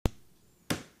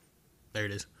There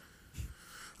it is.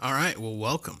 All right. Well,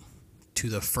 welcome to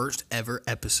the first ever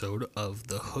episode of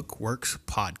the HookWorks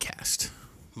Podcast.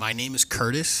 My name is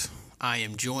Curtis. I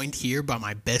am joined here by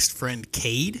my best friend,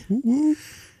 Cade. Woo-woo.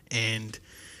 And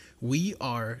we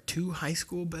are two high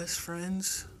school best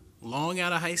friends, long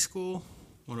out of high school.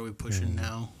 What are we pushing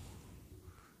now?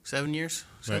 7 years?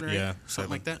 7 or 8? Yeah.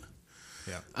 Something like that?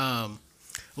 Yeah.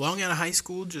 Long out of high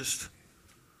school, just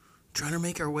trying to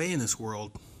make our way in this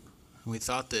world. And we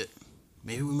thought that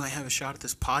maybe we might have a shot at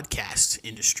this podcast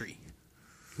industry.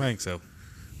 I think so.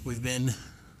 We've been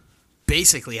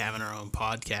basically having our own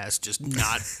podcast, just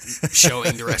not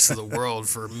showing the rest of the world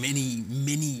for many,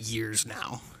 many years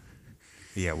now.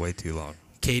 Yeah, way too long.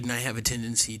 Cade and I have a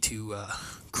tendency to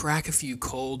crack a few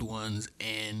cold ones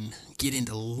and get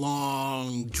into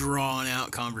long,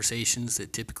 drawn-out conversations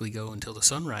that typically go until the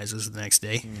sun rises the next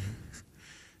day. Mm-hmm.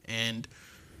 And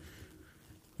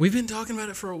we've been talking about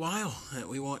it for a while, that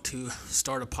we want to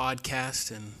start a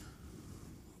podcast and,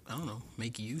 I don't know,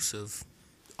 make use of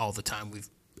all the time we've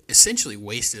essentially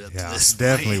wasted up to this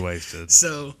definitely point. wasted.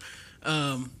 So,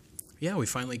 we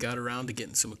finally got around to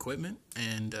getting some equipment,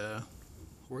 and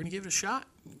we're going to give it a shot.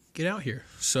 Get out here.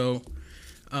 So,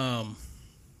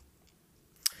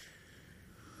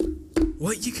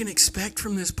 what you can expect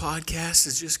from this podcast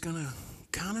is just going to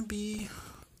kind of be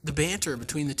the banter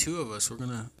between the two of us. We're going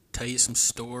to tell you some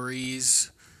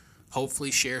stories,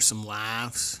 hopefully share some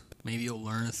laughs. Maybe you'll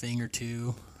learn a thing or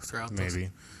two throughout this.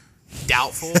 Maybe.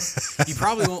 Doubtful. You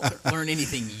probably won't learn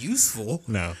anything useful.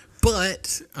 No.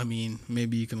 But, I mean,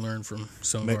 maybe you can learn from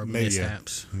some of our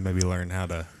mishaps. Maybe learn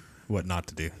what not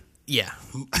to do. Yeah,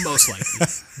 most likely.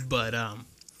 But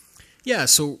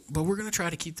we're going to try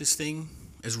to keep this thing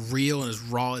as real and as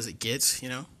raw as it gets, you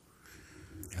know?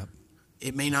 Yep.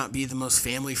 It may not be the most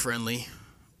family-friendly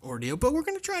ordeal, but we're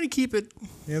going to try to keep it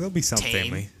Yeah, there'll be some tame.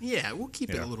 family. Yeah, we'll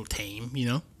keep it a little tame, you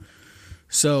know?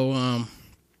 So,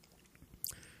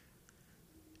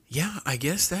 I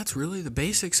guess that's really the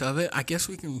basics of it. I guess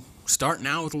we can start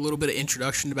now with a little bit of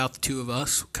introduction about the two of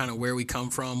us, kind of where we come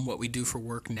from, what we do for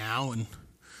work now, and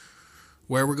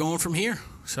where we're going from here.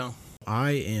 So,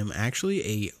 I am actually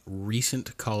a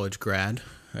recent college grad.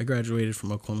 I graduated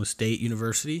from Oklahoma State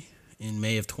University in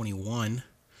May of 21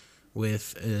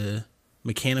 with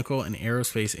mechanical and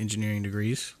aerospace engineering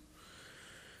degrees.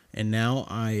 And now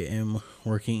I am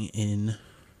working in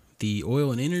the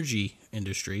oil and energy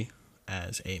industry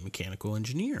as a mechanical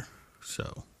engineer.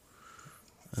 So,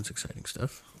 that's exciting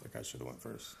stuff. I think I should have went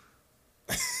first.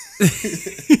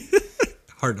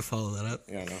 Hard to follow that up.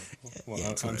 Yeah, I know. Well,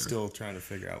 Yeah, I'm still trying to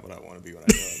figure out what I want to be when I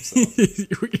grow up. So,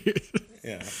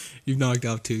 yeah. You've knocked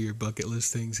off 2 of your bucket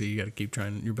list things, so you got to keep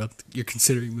trying. You're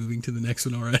considering moving to the next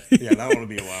one already. Yeah, that one will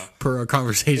be a while. Per our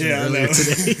conversation earlier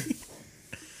today.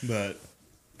 But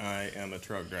I am a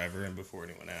truck driver, and before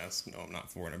anyone asks, no, I'm not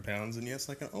 400 pounds, and yes,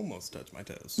 I can almost touch my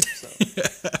toes. So.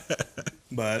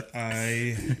 But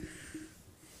I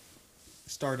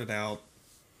started out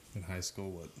in high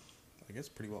school I guess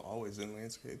pretty well always in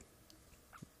landscape.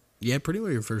 Yeah, pretty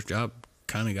well your first job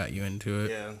kind of got you into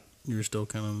it. Yeah. You were still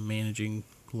kind of managing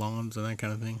lawns and that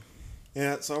kind of thing.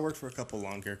 Yeah, so I worked for a couple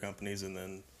lawn care companies and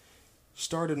then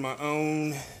started my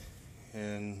own,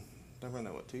 and I've run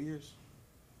that, 2 years?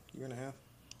 Year and a half?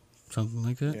 Something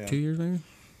like that? Yeah. 2 years maybe?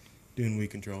 Doing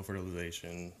weed control,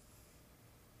 fertilization,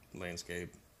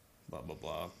 landscape, blah, blah,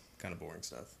 blah. Kind of boring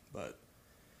stuff. But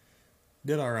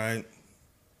did all right.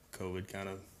 COVID kind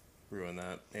of ruined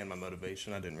that and my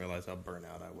motivation. I didn't realize how burnt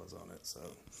out I was on it. So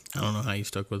I don't know how you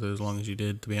stuck with it as long as you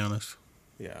did, to be honest.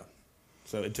 yeah.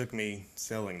 So it took me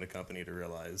selling the company to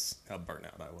realize how burnt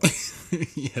out I was.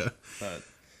 Yeah. But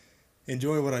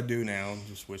enjoy what I do now.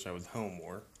 Just wish I was home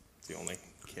more. It's the only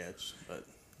catch. But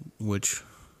which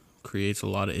creates a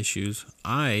lot of issues.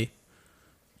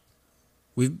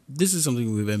 This is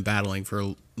something we've been battling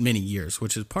for many years,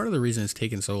 which is part of the reason it's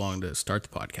taken so long to start the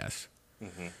podcast.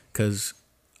 Because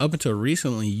up until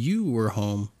recently, you were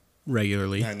home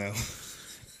regularly. I know.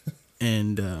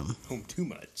 And home too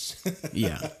much.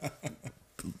 yeah.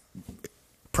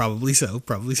 Probably so.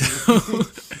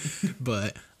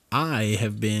 But I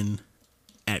have been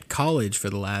at college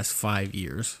for the last 5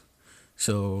 years.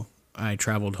 So I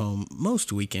traveled home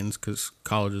most weekends because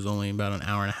college is only about an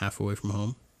hour and a half away from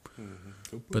home.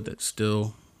 Mm-hmm. But that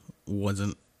still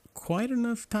wasn't quite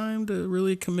enough time to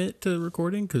really commit to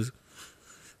recording because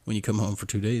when you come home for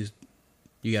 2 days,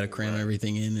 you got to cram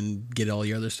everything in and get all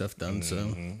your other stuff done.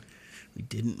 Mm-hmm. So we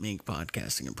didn't make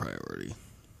podcasting a priority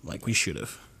like we should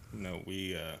have. No,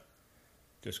 we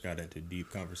just got into deep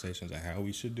conversations of how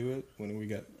we should do it when we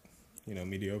got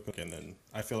mediocre. And then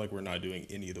I feel like we're not doing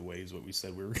any of the ways what we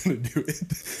said we were going to do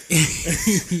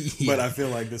it. Yeah. But I feel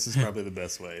like this is probably the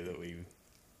best way that we.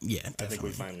 Yeah, definitely. I think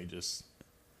we finally just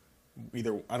I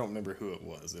don't remember who it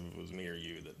was. If it was me or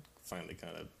you that finally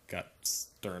kind of got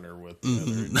sterner with the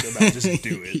other about just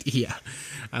do it. Yeah,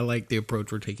 I like the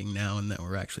approach we're taking now, and that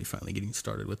we're actually finally getting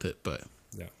started with it. But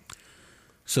yeah.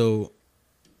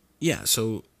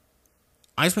 So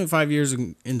I spent 5 years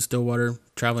in Stillwater,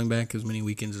 traveling back as many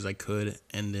weekends as I could,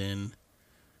 and then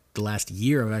the last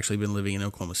year I've actually been living in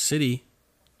Oklahoma City,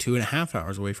 2.5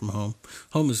 hours away from home.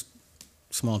 Home is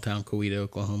small town Coweta,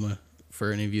 Oklahoma.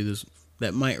 For any of you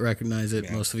that might recognize it,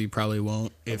 most of you probably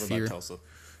won't. Over by Tulsa.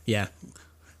 Yeah.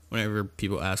 Whenever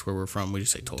people ask where we're from, we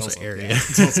just say Tulsa area. Yeah,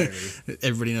 Tulsa area.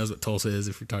 Everybody knows what Tulsa is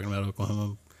if you're talking about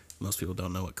Oklahoma. Most people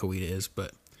don't know what Coweta is,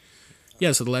 but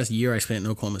yeah, so the last year I spent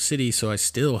in Oklahoma City, so I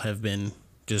still have been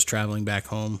just traveling back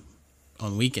home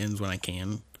on weekends when I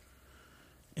can.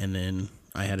 And then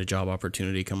I had a job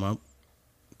opportunity come up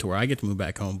to where I get to move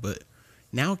back home, but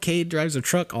now Cade drives a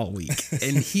truck all week,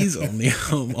 and he's only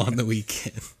home on the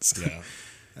weekends. Yeah.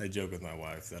 I joke with my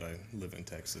wife that I live in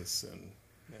Texas and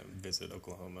visit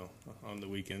Oklahoma on the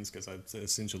weekends because I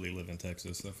essentially live in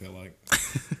Texas, I feel like,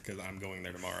 because I'm going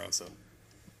there tomorrow. So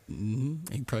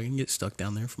Mm-hmm. You probably can get stuck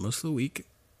down there for most of the week.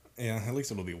 yeah, at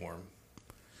least it'll be warm.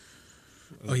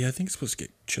 Oh, yeah, I think it's supposed to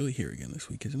get chilly here again this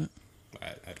week, isn't it?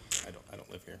 I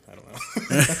don't live here. I don't know.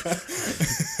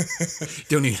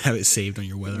 Don't even have it saved on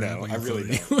your weather app. No, on I your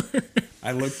really phone don't.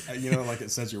 I looked, like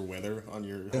it says your weather on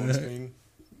your home screen.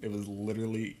 It was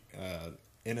literally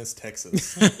Ennis,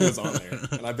 Texas was on there.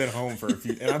 And I've been home for a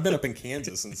few, and I've been up in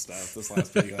Kansas and stuff this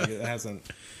last week. Like, it hasn't,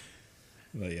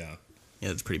 but yeah. Yeah,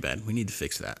 it's pretty bad. We need to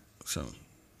fix that. So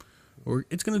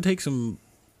it's going to take some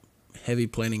heavy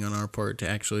planning on our part to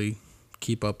actually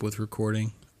keep up with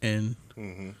recording and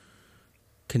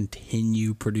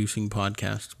continue producing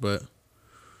podcasts. But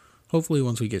hopefully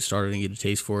once we get started and get a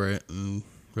taste for it and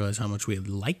realize how much we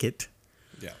like it,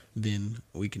 then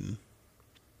we can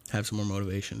have some more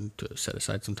motivation to set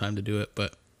aside some time to do it.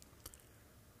 But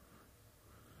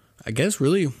I guess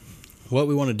really what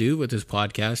we want to do with this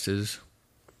podcast is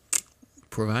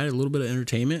provide a little bit of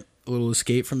entertainment, a little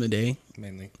escape from the day.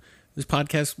 Mainly. This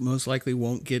podcast most likely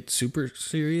won't get super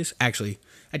serious. Actually,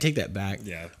 I take that back.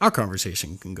 Yeah. Our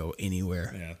conversation can go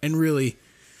anywhere. Yeah. And really,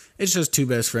 it's just two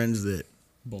best friends that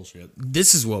Bullshit.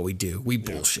 this is what we do. We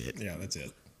bullshit. Yeah, that's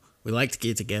it. We like to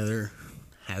get together,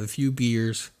 have a few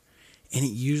beers, and it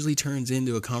usually turns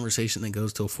into a conversation that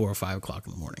goes till 4 or 5 o'clock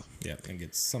in the morning. Yeah, and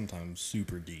gets sometimes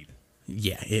super deep.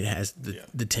 Yeah, it has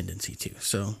the tendency to.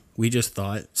 So we just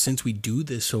thought, since we do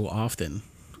this so often,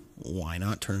 why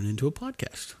not turn it into a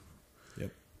podcast?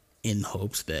 Yep. In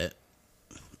hopes that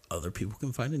other people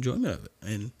can find enjoyment of it.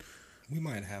 And we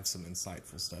might have some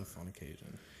insightful stuff on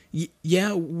occasion.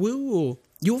 Yeah,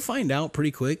 you'll find out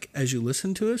pretty quick as you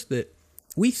listen to us that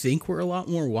we think we're a lot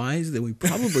more wise than we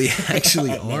probably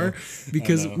actually are,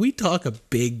 because we talk a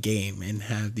big game and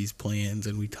have these plans,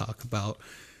 and we talk about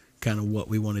kind of what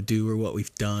we want to do or what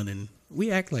we've done, and we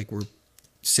act like we're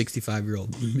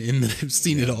 65-year-old men that have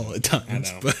seen it all at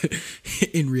times. But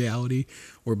in reality,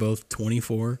 we're both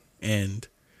 24 and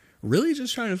really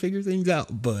just trying to figure things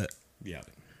out. But yeah,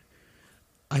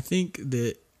 I think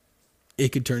that it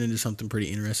could turn into something pretty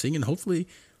interesting, and hopefully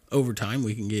over time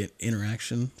we can get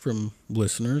interaction from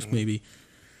listeners, maybe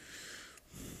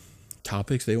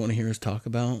topics they want to hear us talk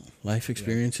about, life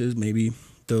experiences. Maybe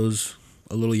those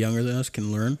a little younger than us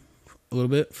can learn a little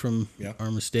bit from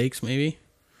our mistakes, maybe,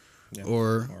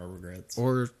 or our regrets,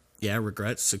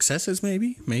 regrets, successes.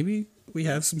 Maybe we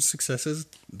have some successes.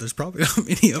 There's probably not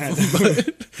many of them,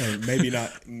 but maybe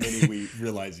not many we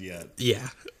realize yet. Yeah.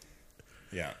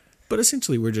 But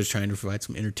essentially, we're just trying to provide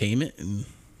some entertainment, and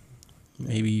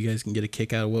maybe you guys can get a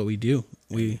kick out of what we do.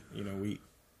 We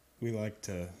like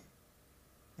to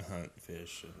hunt,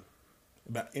 fish, and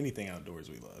about anything outdoors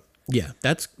we love. Yeah,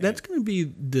 that's going to be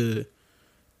the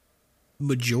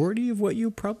majority of what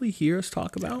you'll probably hear us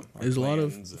talk about. Is a lot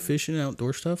of fishing and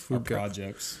outdoor stuff. We've got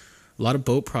projects. A lot of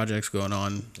boat projects going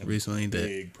on recently that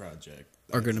big project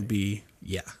are going to be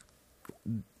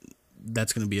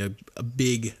that's going to be a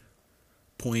big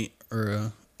point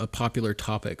or a popular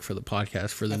topic for the podcast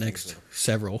for the next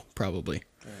several, probably.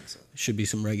 I think so. Should be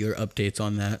some regular updates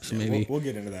on that. So maybe we'll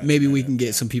get into that. Maybe we can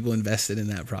get some people invested in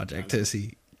that project to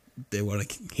see they want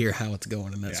to hear how it's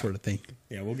going and that sort of thing.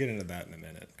 Yeah, we'll get into that in a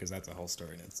minute because that's a whole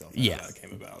story in itself. Yeah, how that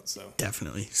came about. So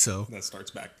definitely. So that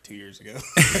starts back 2 years ago.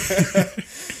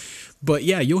 But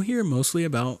yeah, you'll hear mostly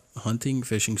about hunting,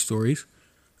 fishing stories.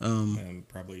 And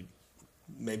probably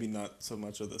maybe not so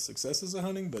much of the successes of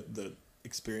hunting, but the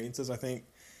experiences. I think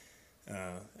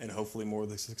and hopefully more of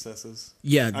the successes.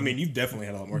 Yeah. I mean, you've definitely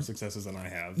had a lot more successes than I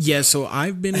have. Yeah, so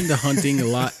I've been into hunting a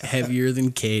lot heavier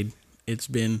than Cade. It's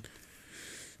been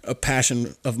a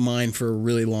passion of mine for a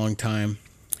really long time.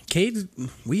 Cade,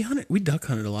 we duck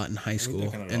hunted a lot in high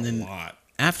school, and then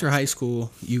after high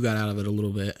school, you got out of it a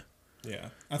little bit. Yeah,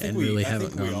 I think we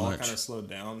all kind of slowed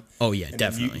down. Oh yeah, and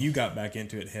definitely. You got back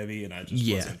into it heavy, and I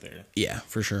just wasn't there. Yeah,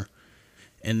 for sure.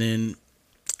 And then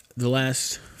the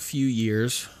last few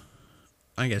years,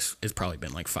 I guess it's probably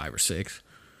been like 5 or 6.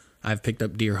 I've picked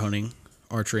up deer hunting,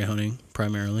 archery hunting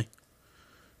primarily,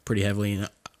 pretty heavily, and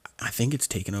I think it's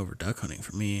taken over duck hunting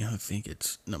for me. I think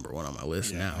it's number 1 on my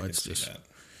list now. It's just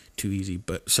too easy.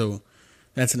 But so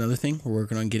that's another thing. We're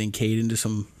working on getting Cade into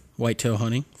some whitetail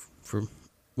hunting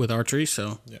with archery.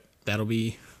 So that'll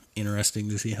be interesting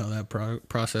to see how that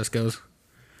process goes.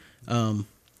 And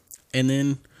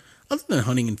then other than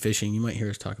hunting and fishing, you might hear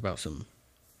us talk about some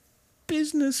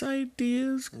business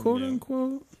ideas, quote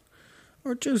unquote,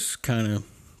 or just kind of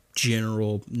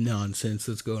general nonsense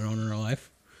that's going on in our life.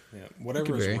 Yeah,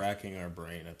 whatever is racking our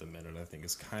brain at the minute, I think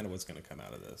is kind of what's going to come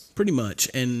out of this. Pretty much,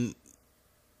 and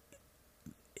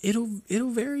it'll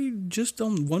vary just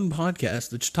on one podcast.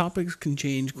 The topics can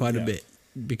change quite a bit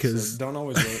because don't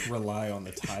always rely on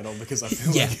the title because I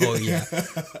feel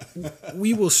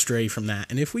we will stray from that,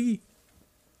 and if we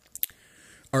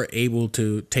are able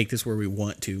to take this where we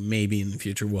want to, maybe in the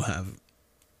future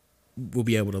we'll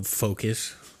be able to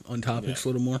focus on topics a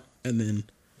little more, and then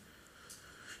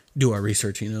do our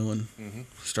research, and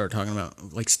start talking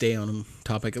about, like, stay on a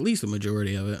topic, at least the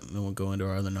majority of it, and then we'll go into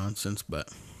our other nonsense. But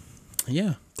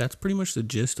yeah, that's pretty much the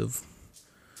gist of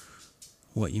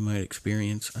what you might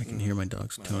experience. I can hear my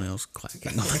dog's toenails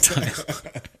clacking all the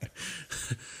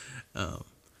time.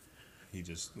 He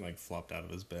just flopped out of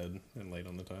his bed and laid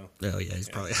on the tile. Oh yeah, he's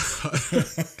probably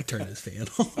I turned his fan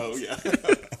off. Oh yeah.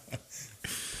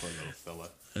 Poor little fella.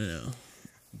 I know.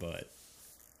 But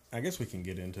I guess we can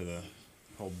get into the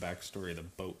whole backstory of the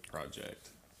boat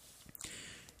project.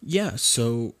 Yeah,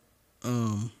 so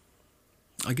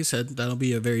like I said, that'll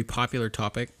be a very popular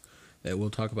topic that we'll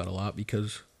talk about a lot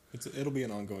because it'll be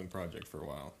an ongoing project for a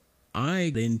while. I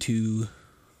got into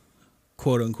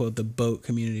quote unquote the boat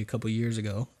community a couple years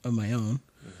ago of my own.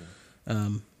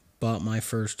 Bought my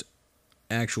first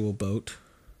actual boat,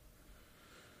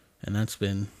 and that's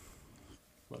been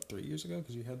 3 years ago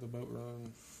because you had the boat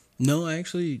run. No, I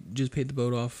actually just paid the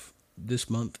boat off this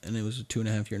month, and it was a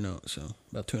 2.5 year note, so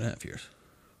about 2.5 years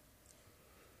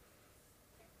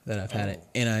that I've had it,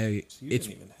 and so you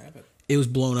didn't even have it. It was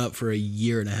blown up for 1.5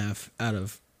 years out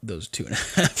of those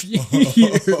 2.5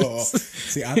 years.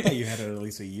 See, I thought you had it at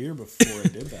least a year before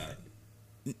it did that.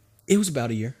 It was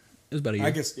about a year. It was about a year.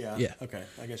 I guess, yeah. Okay,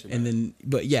 I guess you're right. And then,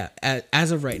 but yeah,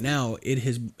 as of right now, it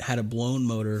has had a blown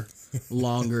motor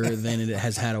longer than it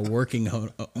has had a working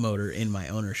motor in my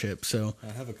ownership. So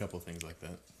I have a couple of things like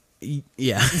that.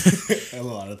 Yeah. A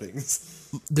lot of things.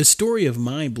 The story of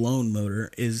my blown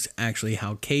motor is actually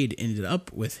how Cade ended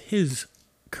up with his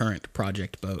current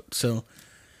project boat. So,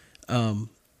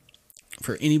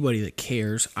 for anybody that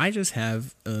cares, I just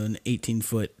have an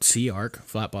 18-foot Sea Arc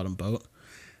flat bottom boat.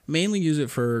 Mainly use it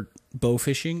for bow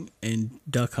fishing and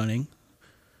duck hunting.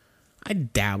 I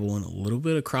dabble in a little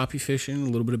bit of crappie fishing, a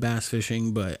little bit of bass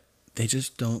fishing, but they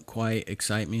just don't quite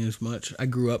excite me as much. I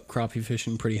grew up crappie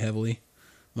fishing pretty heavily.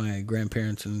 My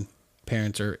grandparents and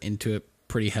parents are into it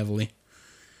pretty heavily.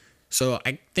 So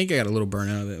I think I got a little burn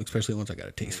out of it, especially once I got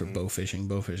a taste for bow fishing.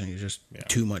 Bow fishing is just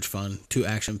too much fun, too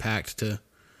action-packed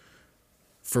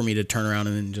for me to turn around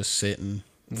and then just sit and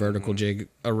vertical jig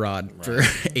a rod for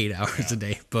 8 hours a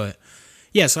day. But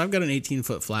yeah, so I've got an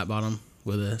 18-foot flat bottom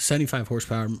with a 75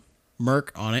 horsepower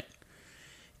Merc on it.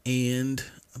 And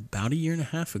about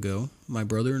 1.5 years ago, my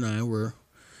brother and I were,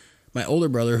 my older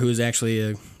brother, who is actually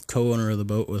a co-owner of the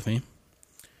boat with me,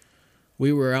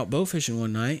 we were out bow fishing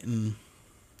one night, and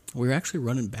we were actually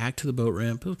running back to the boat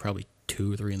ramp. It was probably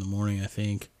 2 or 3 in the morning, I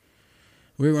think.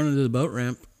 We were running to the boat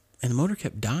ramp, and the motor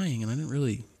kept dying, and I didn't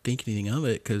really think anything of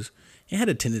it because it had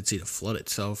a tendency to flood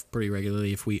itself pretty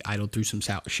regularly if we idled through some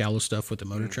shallow stuff with the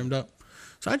motor trimmed up.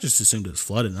 So I just assumed it was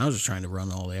flooded, and I was just trying to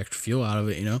run all the extra fuel out of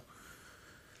it,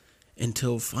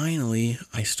 Until finally,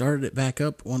 I started it back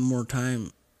up one more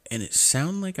time, and it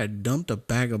sounded like I dumped a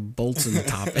bag of bolts in the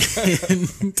top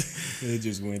end. It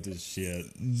just went to shit.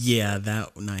 Yeah,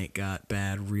 that night got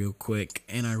bad real quick,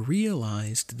 and I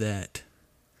realized that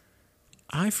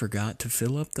I forgot to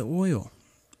fill up the oil.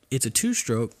 It's a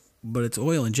 2-stroke, but it's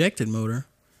oil-injected motor,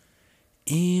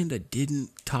 and I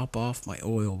didn't top off my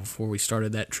oil before we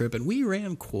started that trip, and we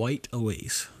ran quite a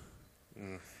ways.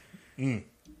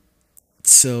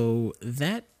 So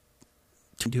that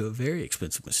into a very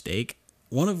expensive mistake,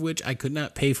 one of which I could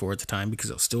not pay for at the time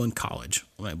because I was still in college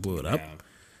when I blew it up. Yeah.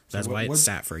 That's why it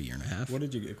sat for a year and a half. What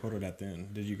did you get quoted at then?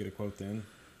 Did you get a quote then?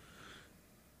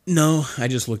 No, I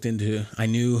just looked into. I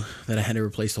knew that I had to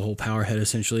replace the whole power head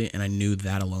essentially, and I knew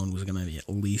that alone was going to be at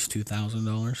least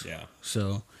 $2,000. Yeah.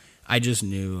 So I just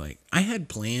knew, like, I had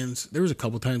plans. There was a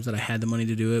couple times that I had the money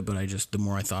to do it, but the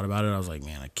more I thought about it, I was like,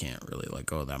 man, I can't really let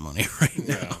go of that money right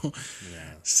now.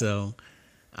 Yeah. So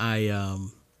I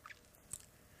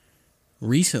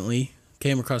recently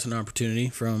came across an opportunity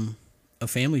from a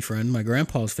family friend. My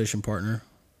grandpa's fishing partner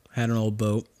had an old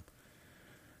boat,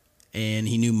 and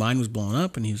he knew mine was blowing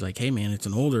up, and he was like, hey, man, it's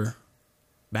an older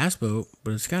bass boat,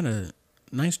 but it's got a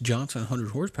nice Johnson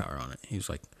 100 horsepower on it. He was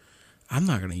like, I'm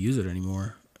not going to use it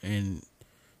anymore, and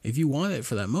if you want it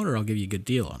for that motor, I'll give you a good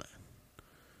deal on it.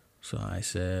 So I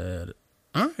said,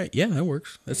 all right, yeah, that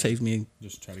works. That saves me.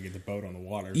 Just try to get the boat on the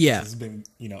water. Yeah. It's been,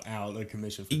 out of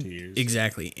commission for 2 years.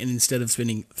 Exactly. And instead of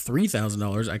spending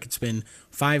 $3,000, I could spend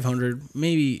 $500,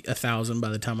 maybe $1,000 by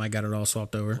the time I got it all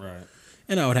swapped over. Right.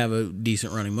 And I would have a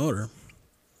decent running motor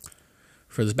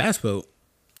for this bass boat.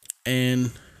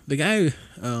 And the guy,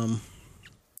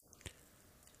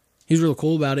 he's real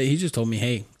cool about it. He just told me,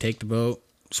 hey, take the boat,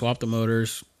 swap the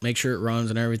motors, make sure it runs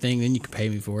and everything, then you can pay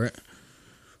me for it.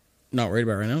 Not worried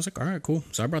about it right now. I was like, all right, cool.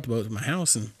 So I brought the boat to my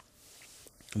house, and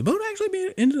the boat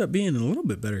actually ended up being in a little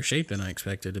bit better shape than I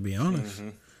expected, to be honest.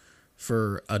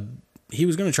 Mm-hmm. He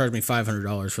was going to charge me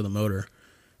 $500 for the motor,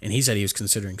 and he said he was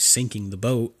considering sinking the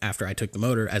boat after I took the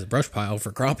motor as a brush pile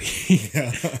for crappie.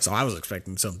 Yeah. So I was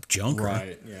expecting some junker.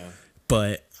 Right, yeah.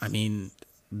 But, I mean,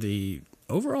 the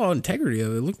overall integrity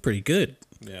of it looked pretty good.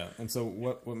 Yeah. And so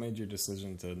what made your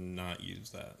decision to not use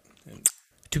that?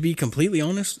 To be completely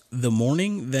honest, the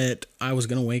morning that I was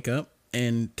going to wake up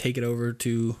and take it over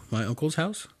to my uncle's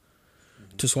house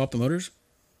to swap the motors,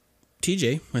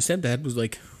 TJ, my stepdad, was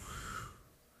like,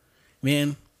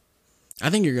 man, I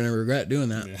think you're going to regret doing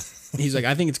that. Yeah. He's like,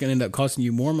 I think it's going to end up costing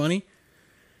you more money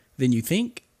than you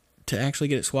think to actually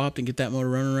get it swapped and get that motor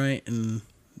running right and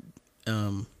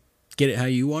get it how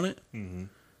you want it. Mm-hmm.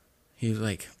 He was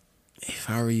like, if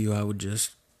I were you, I would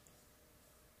just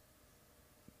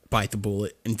bite the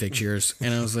bullet and fix yours.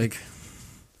 And I was like,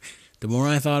 the more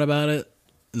I thought about it,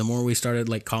 and the more we started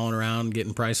like calling around,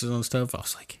 getting prices on stuff, I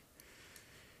was like,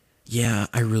 yeah,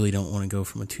 I really don't want to go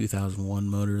from a 2001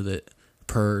 motor that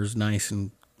purrs nice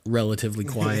and relatively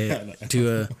quiet to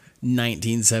a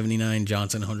 1979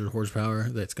 Johnson 100 horsepower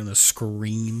that's going to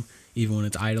scream even when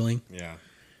it's idling. Yeah.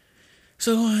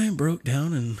 So I broke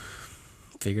down and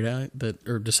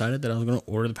decided that I was going to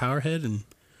order the power head, and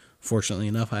fortunately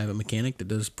enough, I have a mechanic that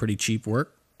does pretty cheap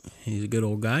work. He's a good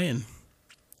old guy and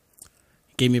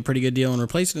gave me a pretty good deal on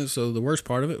replacing it. So the worst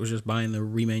part of it was just buying the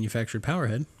remanufactured power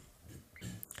head.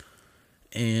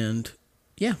 And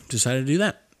yeah, decided to do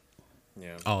that.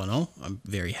 Yeah. All in all, I'm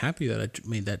very happy that I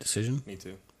made that decision. Me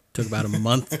too. Took about a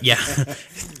month. Yeah.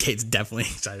 Kate's definitely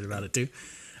excited about it too.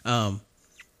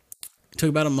 Took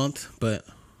about a month, but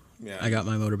yeah, I got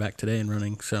my motor back today and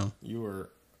running. So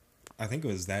I think it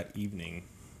was that evening,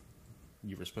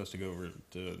 you were supposed to go over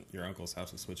to your uncle's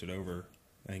house and switch it over.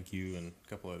 I think you and a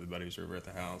couple other buddies were over at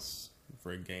the house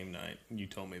for a game night. You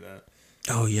told me that.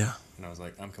 Oh, yeah. And I was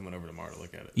like, I'm coming over tomorrow to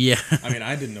look at it. Yeah. I mean,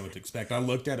 I didn't know what to expect. I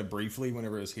looked at it briefly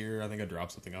whenever it was here. I think I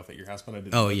dropped something off at your house, but I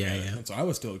didn't look at it. And so I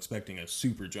was still expecting a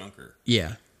super junker.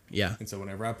 Yeah, yeah. And so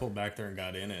whenever I pulled back there and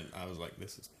got in it, I was like,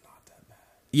 this is not that bad.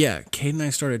 Yeah, Cade and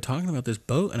I started talking about this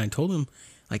boat, and I told him,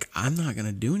 like, I'm not going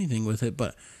to do anything with it,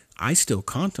 but I still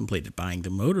contemplated buying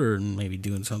the motor and maybe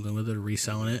doing something with it or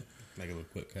reselling it. Make a little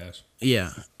quick cash.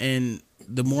 Yeah, and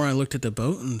the more I looked at the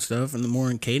boat and stuff, and the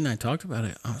more Cade and I talked about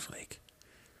it, I was like,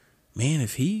 man,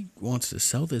 if he wants to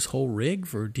sell this whole rig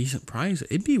for a decent price,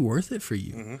 it'd be worth it for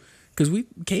you. Because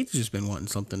Cade's just been wanting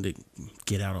something to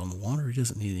get out on the water. He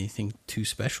doesn't need anything too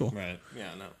special. Right. Yeah,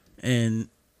 no. And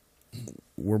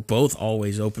we're both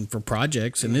always open for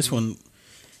projects. And this one,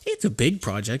 it's a big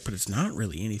project, but it's not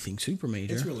really anything super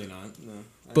major. It's really not,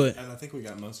 no. And I think we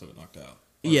got most of it knocked out.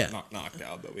 Or yeah. Not knocked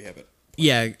out, but we have it.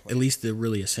 Yeah, at least the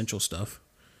really essential stuff.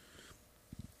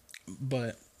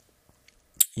 But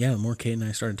yeah, the more Cade and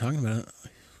I started talking about it,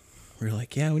 we were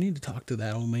like, yeah, we need to talk to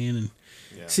that old man and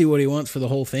see what he wants for the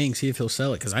whole thing, see if he'll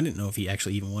sell it. Because I didn't know if he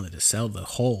actually even wanted to sell the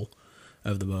whole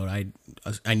of the boat.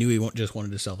 I knew he just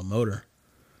wanted to sell the motor.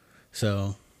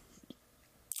 So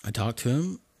I talked to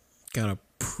him, got a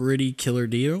pretty killer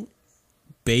deal.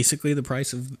 Basically the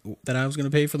price that I was going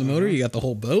to pay for the motor. You got the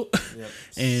whole boat. Yep.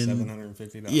 And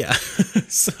 $750. Yeah.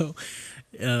 So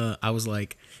I was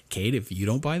like, Cade, if you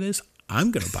don't buy this,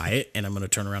 I'm going to buy it, and I'm going to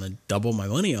turn around and double my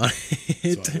money on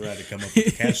it. So I had to come up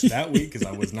with cash that week because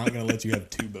I was not going to let you have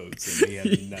 2 boats, and we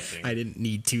had nothing. I didn't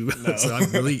need 2 boats, No. so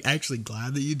I'm really actually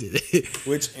glad that you did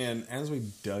it. And as we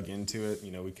dug into it,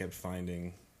 we kept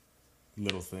finding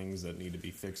little things that need to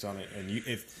be fixed on it. And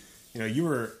you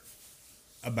were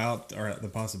about, or the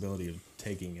possibility of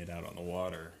taking it out on the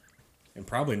water and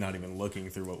probably not even looking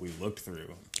through what we looked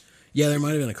through. Yeah, there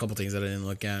might have been a couple things that I didn't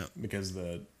look at. Because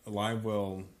the live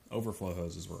well overflow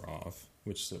hoses were off,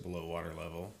 which sit below water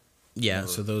level. Yeah,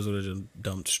 so those would have just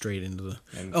dumped straight into the...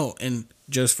 And- and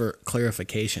just for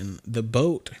clarification, the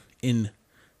boat in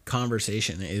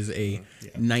conversation is a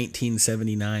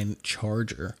 1979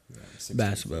 Charger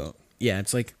bass boat. Yeah,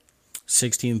 it's like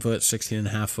 16 foot, 16 and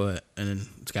a half foot, and then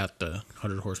it's got the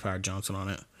 100 horsepower Johnson on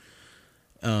it.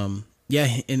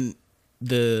 And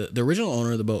the original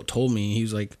owner of the boat told me, he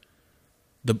was like,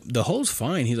 the hull's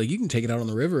fine. He's like, you can take it out on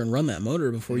the river and run that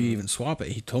motor before you even swap it.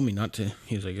 He told me not to.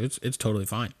 He was like, it's totally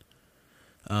fine.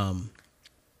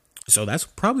 So that's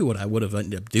probably what I would have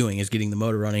ended up doing, is getting the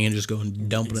motor running and just going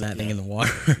dumping that thing in the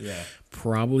water. Yeah.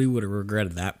 Probably would have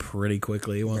regretted that pretty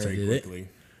quickly once I did it.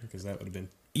 Because that would have been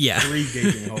Yeah. 3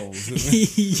 gaping holes.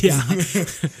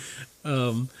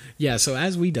 Yeah. So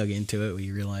as we dug into it,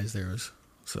 we realized there was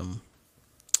some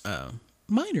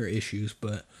minor issues,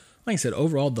 but like I said,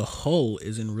 overall the hull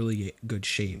is in really good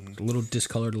shape. It's a little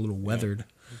discolored, a little weathered,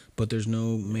 but there's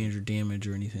no major damage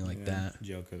or anything like that.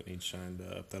 Gel coat needs shined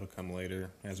up. That'll come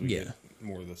later as we get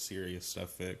more of the serious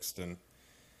stuff fixed and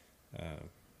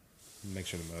make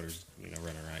sure the motor's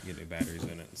running right, get new batteries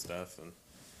in it and stuff. And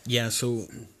Yeah, so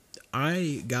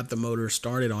I got the motor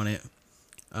started on it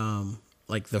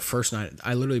like the first night.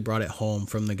 I literally brought it home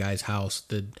from the guy's house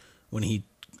when he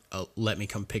let me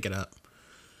come pick it up.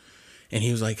 And he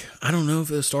was like, I don't know if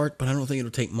it'll start, but I don't think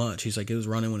it'll take much. He's like, it was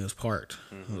running when it was parked.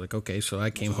 I was like, okay. So I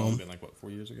came home. Been like, what, 4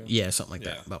 years ago? Yeah, something like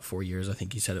that. About 4 years. I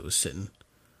think he said it was sitting.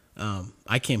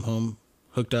 I came home,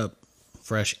 hooked up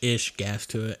fresh-ish gas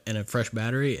to it and a fresh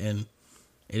battery, and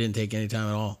it didn't take any time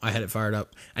at all. I had it fired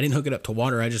up. I didn't hook it up to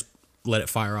water. I just let it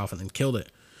fire off and then killed it,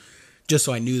 just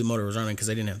so I knew the motor was running, because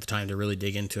I didn't have the time to really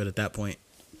dig into it at that point.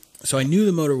 So I knew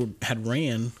the motor had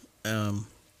ran, and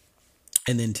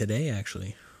then today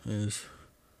actually is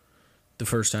the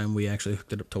first time we actually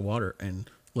hooked it up to water and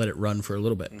let it run for a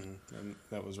little bit. And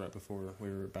that was right before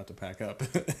we were about to pack up.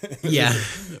 Yeah.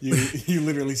 You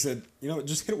literally said,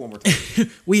 just hit it one more time.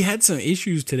 We had some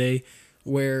issues today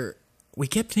where we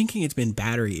kept thinking it's been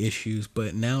battery issues,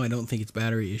 but now I don't think it's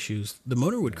battery issues. The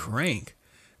motor would crank,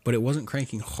 but it wasn't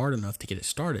cranking hard enough to get it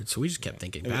started, so we just kept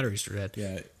thinking batteries are dead.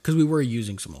 Yeah. Because we were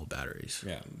using some old batteries.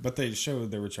 Yeah, but they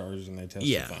showed they were charged and they tested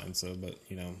Yeah. fine. So, but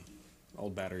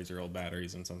old batteries are old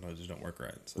batteries, and sometimes just don't work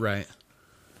right. So. Right.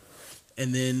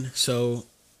 And then,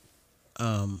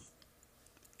 and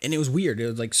it was weird. It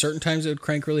was like certain times it would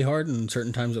crank really hard and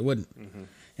certain times it wouldn't.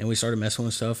 And we started messing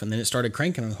with stuff, and then it started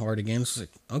cranking hard again. So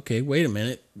it's like, okay, wait a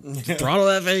minute. Throttle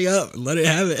that thing up and let it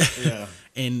have it. Yeah.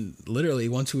 And literally,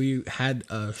 once we had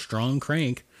a strong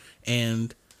crank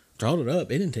and throttled it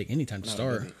up, it didn't take any time to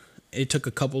start. It took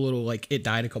a couple little, it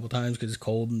died a couple times because it's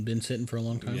cold and been sitting for a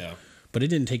long time. Yeah. But it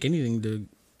didn't take anything to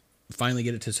finally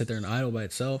get it to sit there and idle by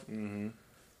itself.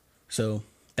 So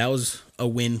that was a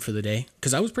win for the day,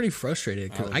 because I was pretty frustrated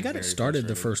because I got it started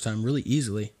the first time really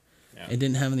easily. Yeah. It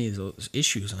didn't have any of those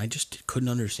issues, and I just couldn't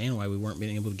understand why we weren't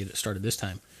being able to get it started this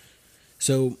time.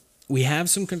 So we have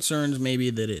some concerns maybe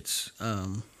that it's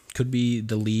could be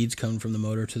the leads coming from the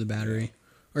motor to the battery,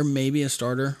 or maybe a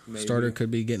starter. Maybe. Starter could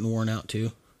be getting worn out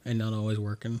too and not always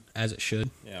working as it should.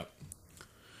 Yeah.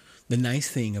 The nice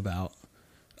thing about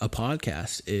a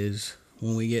podcast is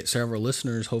when we get several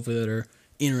listeners, hopefully that are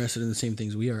interested in the same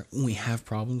things we are, when we have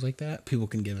problems like that, people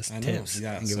can give us tips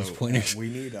and give us pointers. We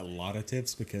need a lot of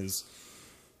tips, because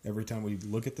every time we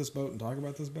look at this boat and talk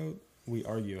about this boat, we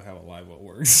argue how a live well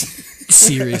works.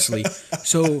 Seriously.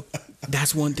 So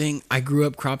that's one thing. I grew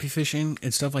up crappie fishing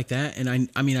and stuff like that, and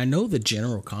I mean I know the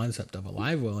general concept of a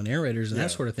live well and aerators and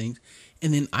that sort of things.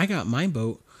 And then I got my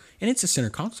boat, and it's a center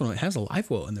console, and it has a live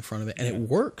well in the front of it, and it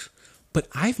works. But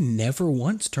I've never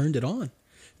once turned it on,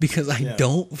 because I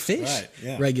don't fish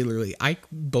regularly. I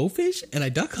bow fish and I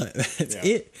duck hunt. That's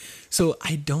it. So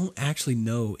I don't actually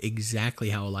know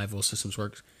exactly how a live well systems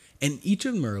works. And each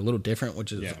of them are a little different,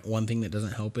 which is one thing that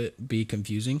doesn't help it be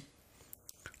confusing.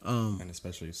 And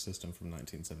especially a system from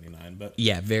 1979. But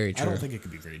yeah, very true. I don't think it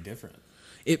could be very different.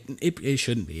 It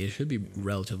shouldn't be. It should be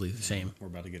relatively the same. We're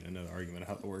about to get another argument of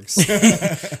how it works.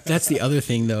 That's the other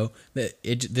thing, though, that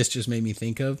this just made me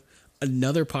think of.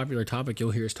 Another popular topic you'll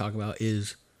hear us talk about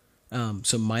is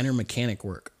some minor mechanic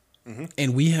work.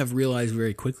 And we have realized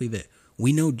very quickly that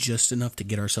we know just enough to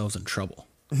get ourselves in trouble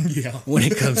Yeah. when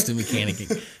it comes to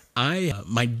mechanicking.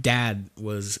 My dad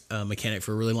was a mechanic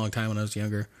for a really long time when I was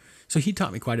younger, so he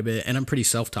taught me quite a bit, and I'm pretty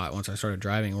self-taught once I started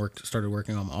driving and started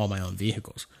working on all my own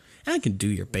vehicles. And I can do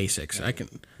your basics.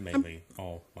 Mainly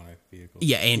all my vehicles.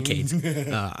 Yeah, and Cade's.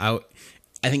 I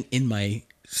think in my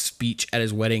speech at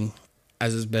his wedding,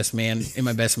 as his best man, in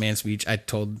my best man speech, I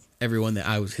told everyone that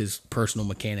I was his personal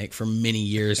mechanic for many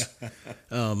years.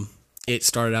 It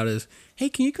started out as, hey,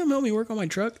 can you come help me work on my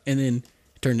truck? And then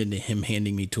it turned into him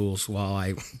handing me tools while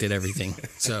I did everything.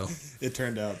 So it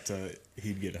turned out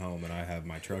he'd get home and I have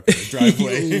my truck in the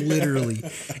driveway. Literally,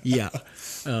 yeah.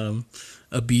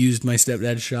 Abused my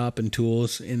stepdad's shop and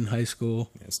tools in high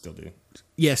school. Yeah, still do.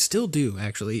 Yeah, still do,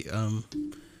 actually.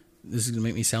 This is going to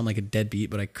make me sound like a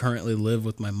deadbeat, but I currently live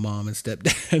with my mom and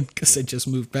stepdad because I just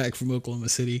moved back from Oklahoma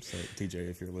City. So, TJ,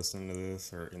 if you're listening to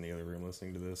this or in the other room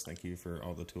listening to this, thank you for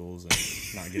all the tools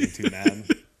and not getting too mad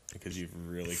because you've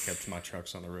really kept my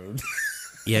trucks on the road.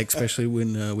 Yeah, especially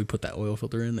when we put that oil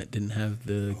filter in that didn't have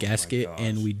the gasket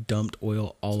and we dumped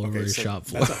oil all over his shop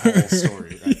floor. That's a whole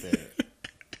story right there.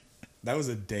 That was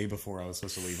a day before I was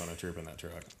supposed to leave on a trip in that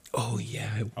truck. Oh, yeah,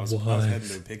 I was heading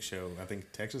to a pig show, I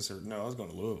think Texas, I was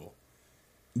going to Louisville.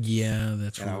 Yeah,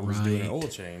 that's right. And I was doing an oil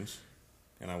change,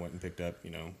 and I went and picked up,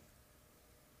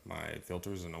 my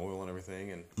filters and oil and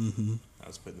everything, and I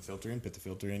was put the filter in,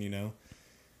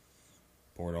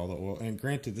 poured all the oil. And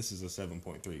granted, this is a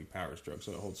 7.3 power stroke,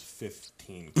 so it holds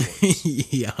 15 quarts.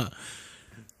 Yeah.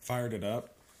 Fired it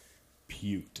up,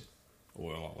 puked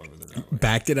oil all over the driveway.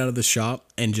 Backed it out of the shop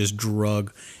and just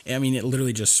drug. I mean, it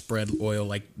literally just spread oil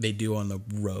like they do on the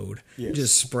road. Yes.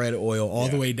 Just spread oil all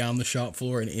the way down the shop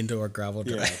floor and into our gravel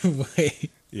driveway.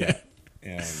 Yeah.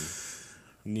 And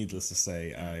needless to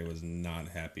say, I was not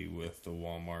happy with the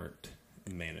Walmart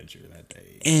manager that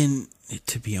day. And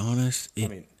to be honest,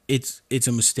 it's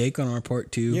a mistake on our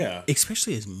part too. Yeah.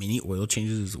 Especially as many oil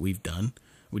changes as we've done.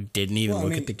 We didn't even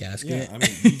look at the gasket. Yeah,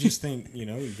 you just think, you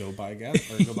go buy gas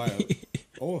or go buy a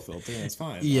oil filter and it's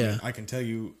fine. Yeah. I can tell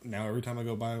you now every time I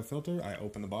go buy a filter, I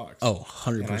open the box. Oh,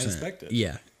 100%. And I inspect it.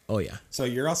 Yeah. Oh, yeah. So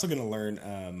you're also going to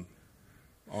learn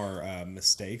our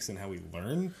mistakes and how we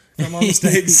learn from our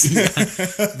mistakes.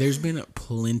 There's been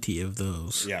plenty of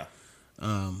those. Yeah.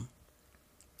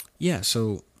 Yeah,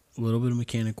 so a little bit of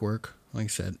mechanic work. Like I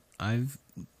said, I've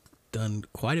done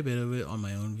quite a bit of it on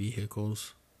my own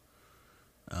vehicles.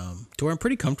 To where I'm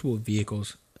pretty comfortable with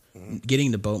vehicles. Mm-hmm. Getting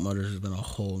into boat motors has been a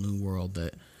whole new world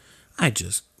that I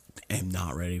just am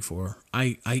not ready for.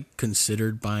 I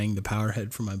considered buying the power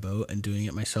head for my boat and doing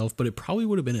it myself, but it probably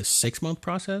would have been a 6-month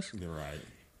process. You're right.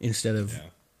 Instead of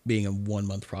being a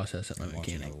 1-month process at my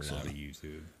mechanic.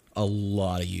 A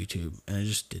lot of YouTube. And I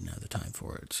just didn't have the time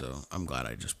for it. So I'm glad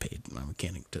I just paid my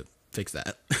mechanic to fix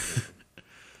that.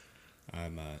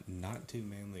 I'm not too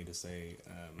manly to say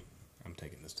I'm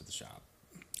taking this to the shop.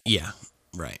 Yeah,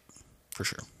 right. For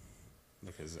sure.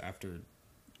 Because after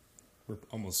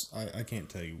I can't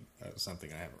tell you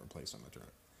something I haven't replaced on my truck.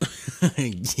 I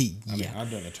mean, I've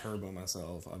done a turbo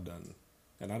myself.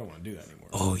 And I don't want to do that anymore.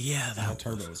 Oh, yeah. That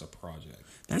turbo is a project.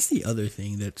 That's the other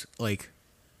thing that's,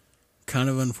 kind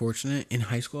of unfortunate. In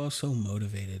high school, I was so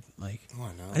motivated. Oh, I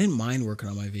know. I didn't mind working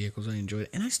on my vehicles. I enjoyed it.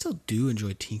 And I still do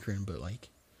enjoy tinkering, but,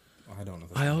 I don't know.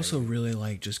 I also really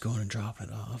like just going and dropping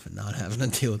it off and not having to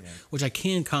deal with which I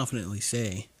can confidently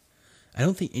say, I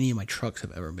don't think any of my trucks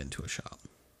have ever been to a shop.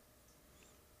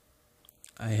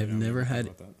 I have never had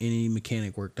any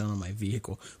mechanic work done on my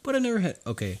vehicle, but I never had,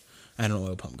 I had an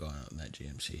oil pump going on in that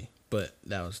GMC, but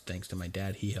that was thanks to my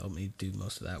dad. He helped me do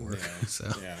most of that work. Yeah,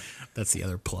 so that's the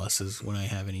other plus is when I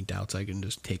have any doubts, I can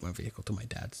just take my vehicle to my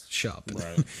dad's shop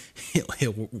and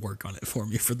he'll work on it for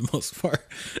me for the most part.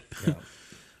 Yeah.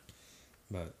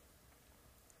 But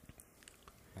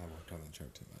I worked on that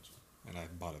truck too much, and I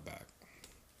bought it back,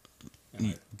 and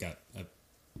I got a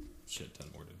shit ton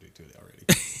more to do to it already.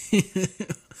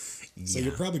 So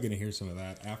you're probably going to hear some of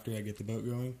that after I get the boat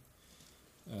going,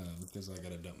 because I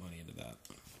got to dump money into that.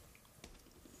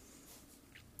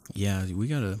 Yeah, you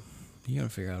gotta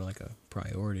figure out a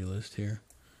priority list here,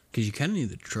 because you kind of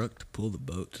need the truck to pull the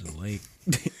boat to the lake.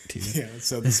 Too. Yeah.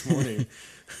 So this morning,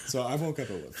 I woke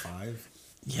up at 5.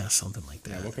 Yeah, something like that.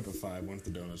 Yeah, I woke up at 5, went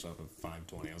to the donut shop at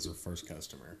 5:20. I was their first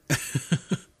customer.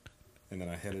 And then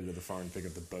I headed to the farm to pick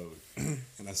up the boat.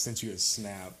 And I sent you a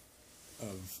snap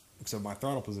of... So my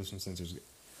throttle position sensors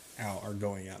are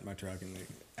going out in my truck, and they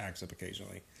acts up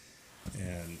occasionally.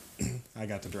 And I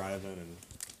got to driving, and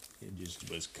it just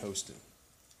was coasting.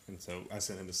 And so I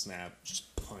sent him a snap,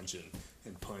 just punching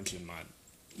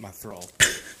my throttle.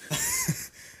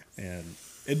 And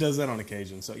it does that on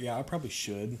occasion. So, yeah, I probably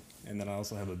should. And then I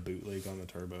also have a boot leak on the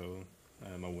turbo.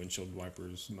 My windshield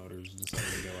wipers motors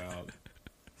decided to go out.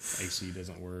 AC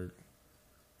doesn't work.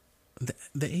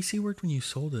 The AC worked when you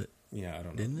sold it. Yeah, I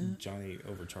don't Didn't know. it? Johnny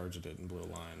overcharged it and blew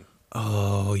a line.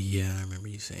 Oh, yeah. I remember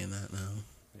you saying that now.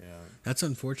 Yeah. That's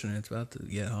unfortunate. It's about to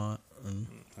get hot. And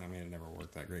I mean, it never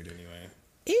worked that great anyway.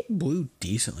 it blew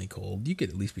decently cold. You could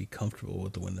at least be comfortable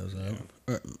with the windows up.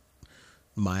 Yeah. Or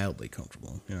mildly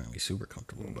comfortable. You're not going to be super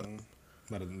comfortable,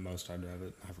 But at the most I drive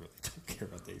it, I really don't care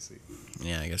about the AC.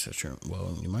 yeah, I guess that's true.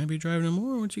 Well, you might be driving it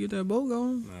more once you get that boat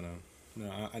going. I know.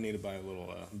 No, I need to buy a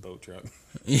little boat truck.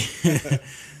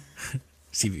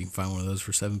 See if you can find one of those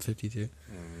for $750 too.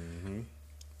 Mm-hmm.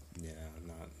 Yeah,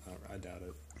 I doubt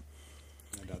it.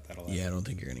 I doubt that'll happen. Yeah, I don't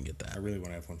think you're gonna get that. I really want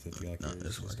to have 150 like Not yours.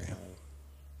 this just to working. have.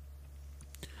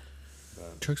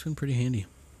 But, Truck's been pretty handy.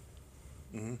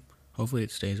 mm-hmm. Hopefully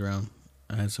it stays around.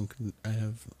 I have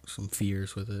some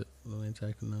fears with it the way it's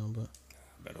acting now, but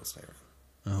I bet it'll stay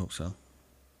around. I hope so.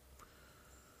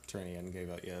 Tranny hadn't gave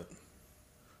out yet.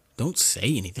 Don't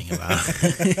say anything about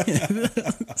it.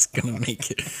 It's gonna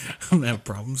make it. I'm gonna have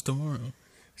problems tomorrow,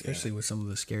 especially with some of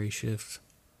the scary shifts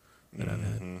that I've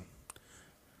had.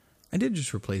 I did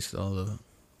just replace all the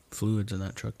fluids in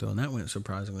that truck though, and that went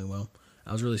surprisingly well.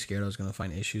 I was really scared I was gonna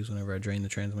find issues whenever I drained the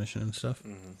transmission and stuff.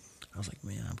 I was like,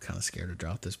 man, I'm kind of scared to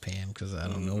drop this pan because I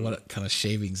don't know what kind of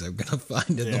shavings I'm gonna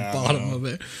find at the bottom of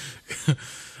it.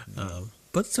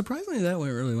 But surprisingly, that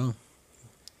went really well.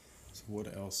 So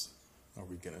what else are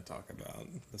we going to talk about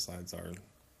besides our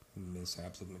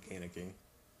mishaps of mechanicking,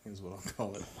 is what I'll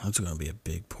call it. That's going to be a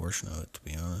big portion of it, to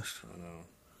be honest.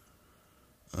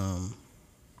 I know.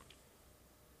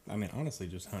 I mean, honestly,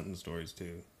 just hunting stories,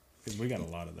 too. Because we got a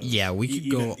lot of those. Yeah, we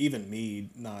could go... Even me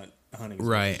not hunting.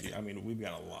 Right. I mean, we've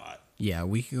got a lot. Yeah,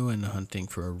 we could go into hunting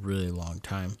for a really long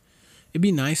time. It'd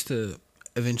be nice to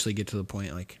eventually get to the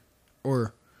point, like...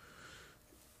 Or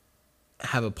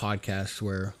have a podcast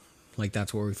where... Like,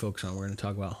 that's what we focus on. We're going to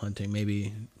talk about hunting,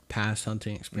 maybe past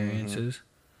hunting experiences.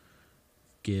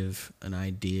 Give an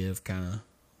idea of kind of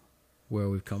where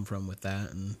we've come from with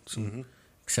that and some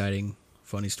exciting,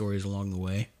 funny stories along the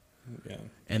way. Yeah.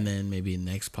 And then maybe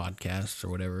next podcast or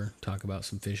whatever, talk about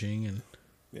some fishing and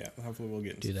hopefully we'll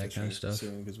get into do that kind of stuff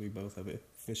soon because we both have a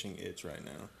fishing itch right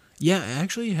now. Yeah, I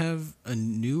actually have a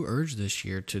new urge this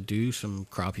year to do some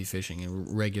crappie fishing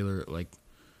and regular, like,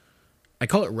 I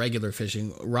call it regular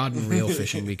fishing, rod and reel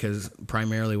fishing, because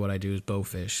primarily what I do is bow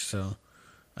fish. So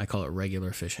I call it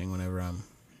regular fishing whenever I'm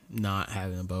not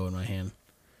having a bow in my hand.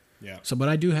 Yeah. So, but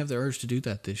I do have the urge to do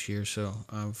that this year. So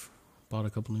I've bought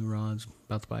a couple new rods,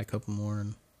 about to buy a couple more,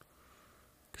 and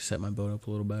set my boat up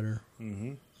a little better,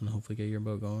 and hopefully get your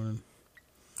boat going and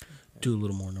do a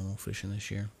little more normal fishing this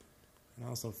year. And I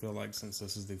also feel like since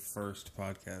this is the first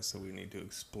podcast, so we need to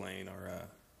explain our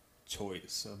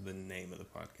choice of the name of the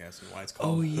podcast and why it's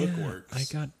called HookWorks. I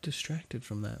got distracted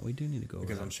from that. We do need to go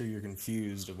because over I'm that. sure you're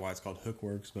confused of why it's called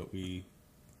HookWorks, but we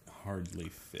hardly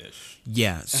fish.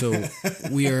 Yeah, so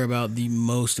we are about the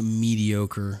most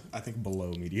mediocre. I think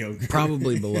below mediocre.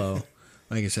 Probably below.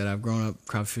 Like I said, I've grown up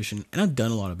crappie fishing, and I've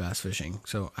done a lot of bass fishing,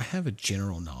 so I have a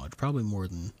general knowledge, probably more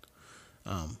than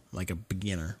like a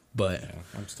beginner. But Yeah,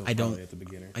 I'm still I probably don't. at the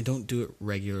beginner. I don't do it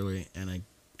regularly, and I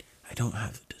don't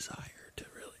have the desire to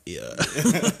really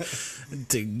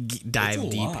dive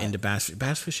deep lot. into bass.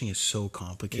 Bass fishing is so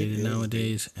complicated It is,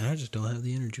 nowadays, and I just don't have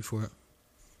the energy for it.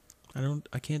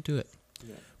 I can't do it.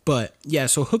 Yeah. But yeah,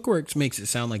 so HookWorks makes it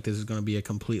sound like this is going to be a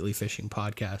completely fishing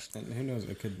podcast. And who knows,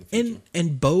 it could in the future.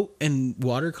 And boat and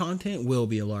water content will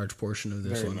be a large portion of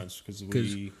this Very one. much, because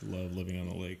we love living on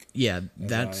the lake. Yeah,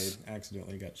 As I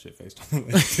accidentally got shit-faced on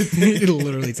the lake.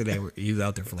 literally today. He was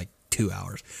out there for like 2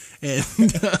 hours. And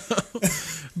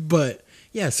but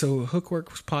yeah, so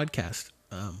HookWorks podcast.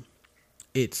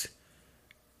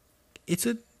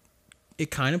 It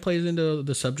kind of plays into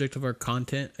the subject of our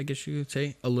content, I guess you could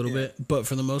say, a little bit. But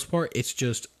for the most part, it's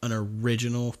just an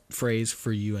original phrase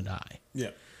for you and I. Yeah,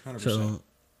 100%. So,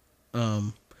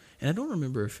 and I don't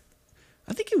remember if...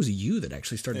 I think it was you that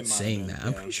actually started saying that.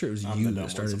 I'm pretty sure it was you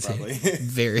that started saying it.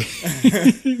 Very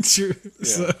true. Yeah.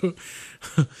 So,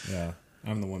 yeah,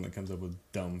 I'm the one that comes up with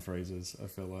dumb phrases, I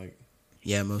feel like.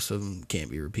 yeah, most of them can't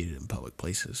be repeated in public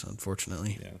places,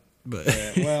 unfortunately. Yeah. But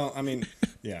Well, I mean,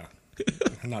 yeah.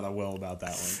 I'm not that well about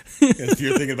that one. If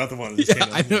you're thinking about the one that just came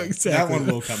I know exactly. That one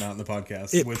will come out in the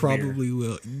podcast. It with probably beer.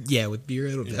 will. Yeah, with beer,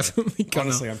 it'll definitely come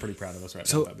Honestly, out. I'm pretty proud of us right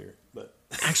So- now about beer. But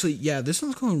Actually, yeah, this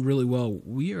one's going really well.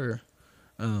 We are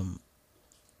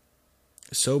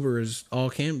sober as all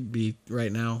can be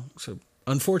right now. So,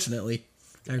 unfortunately,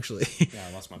 actually. Yeah,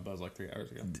 I lost my buzz like 3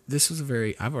 hours ago. This was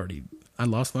I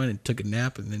lost mine and took a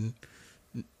nap, and then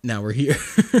now we're here.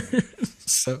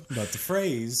 So, But the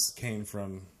phrase came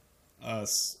from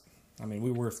us. I mean,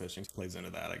 we were fishing. Plays into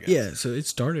that, I guess. yeah, so it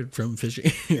started from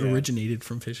fishing. It originated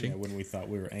from fishing. Yeah, when we thought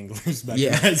we were anglers back Yeah.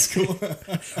 in high school.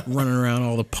 Running around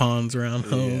all the ponds around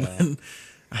home. Yeah. And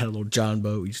I had a little John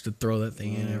boat. We used to throw that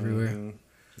thing in everywhere.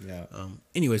 Yeah.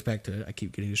 Anyways, back to it. I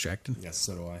keep getting distracted. Yes,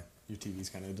 so do I. Your TV's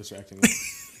kind of distracting me.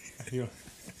 You know,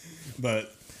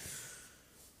 but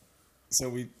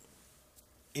so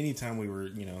anytime we were,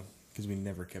 because we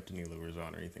never kept any lures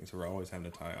on or anything, so we're always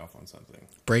having to tie off on something.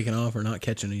 Breaking off or not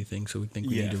catching anything, so we think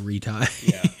we need to retie.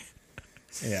 Yeah.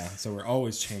 Yeah, so we're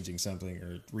always changing something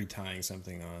or retying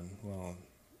something on. Well,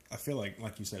 I feel like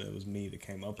you said, it was me that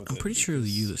came up with it. I'm pretty sure it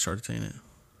was you that started saying it.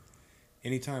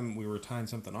 Anytime we were tying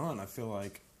something on, I feel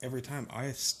like every time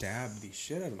I stabbed the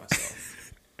shit out of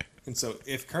myself. And so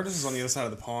if Curtis was on the other side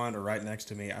of the pond or right next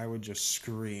to me, I would just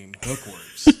scream,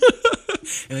 HookWorks.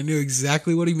 And I knew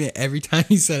exactly what he meant every time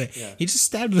he said it. Yeah. He just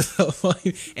stabbed himself.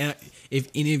 And if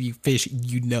any of you fish,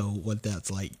 you know what that's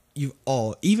like. Even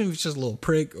if it's just a little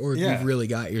prick or if you've really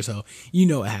got yourself, you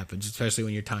know what happens, especially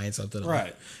when you're tying something on.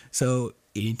 Right. So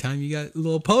anytime you got a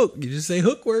little poke, you just say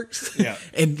HookWorks. Yeah.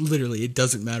 And literally, it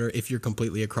doesn't matter if you're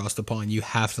completely across the pond. You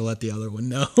have to let the other one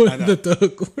know, know. that the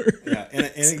hook works. Yeah, and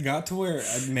it got to where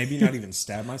I'd maybe not even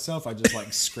stab myself. I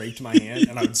just scraped my hand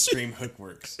and I would scream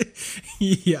HookWorks.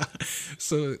 Yeah.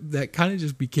 So that kind of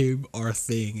just became our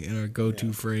thing and our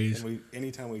go-to phrase. And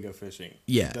anytime we go fishing,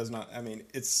 Yeah. it does not. I mean,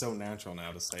 it's so natural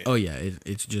now to say it. Oh yeah,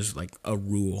 it's just like a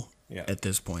rule at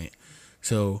this point.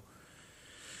 So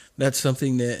that's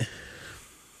something that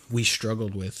we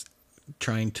struggled with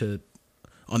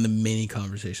on the many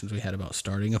conversations we had about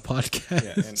starting a podcast.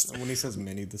 Yeah, and when he says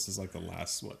many, this is like the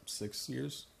last 6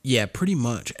 years? Yeah, pretty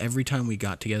much. Every time we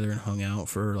got together and hung out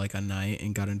for like a night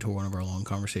and got into one of our long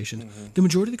conversations, the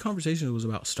majority of the conversation was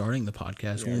about starting the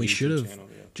podcast when we should have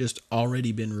just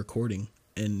already been recording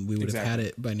and we would have had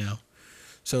it by now.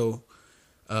 So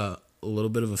a little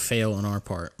bit of a fail on our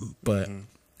part, but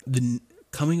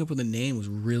coming up with a name was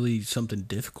really something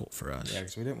difficult for us. Yeah,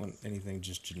 because we didn't want anything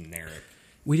just generic.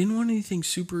 We didn't want anything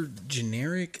super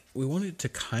generic. We wanted to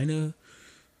kind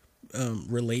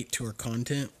of relate to our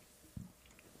content.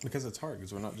 Because it's hard,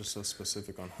 because we're not just so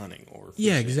specific on hunting or fishing.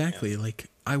 Yeah, exactly. Like,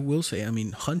 I will say,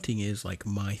 hunting is like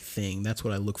my thing. That's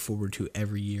what I look forward to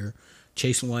every year.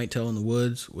 Chasing whitetail in the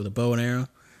woods with a bow and arrow,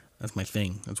 that's my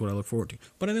thing. That's what I look forward to.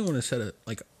 But I didn't want to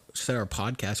set our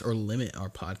podcast or limit our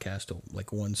podcast to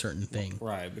like one certain thing.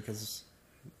 Right, because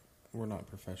we're not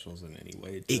professionals in any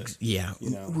way.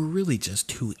 We're really just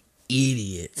two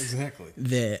idiots. Exactly.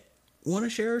 That want to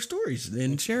share our stories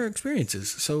and share our experiences.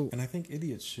 So, and I think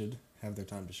idiots should have their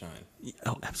time to shine.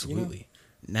 Oh, absolutely.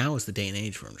 Now is the day and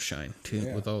age for them to shine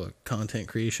too, with all the content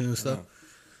creation and stuff.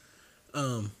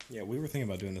 Yeah, we were thinking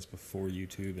about doing this before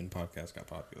YouTube and podcasts got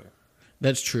popular.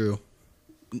 That's true.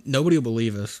 Nobody will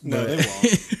believe us. No, they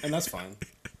won't, and that's fine.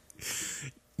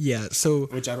 Yeah, so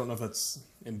which I don't know if that's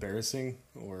embarrassing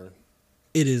or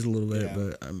it is a little bit,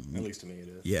 but at least to me it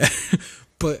is. Yeah,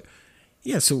 but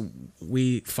yeah, so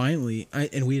we finally,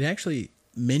 and we'd actually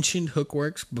mentioned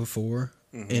HookWorks before,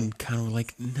 and kind of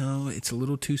like, no, it's a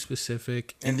little too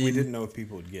specific, and then, we didn't know if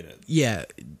people would get it. Yeah,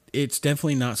 it's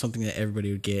definitely not something that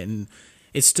everybody would get, and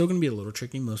it's still going to be a little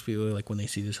tricky. Most people, like, when they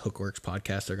see this HookWorks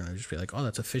podcast, they're going to just be like, oh,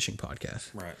 that's a fishing podcast.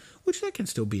 Right. Which that can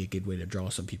still be a good way to draw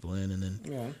some people in and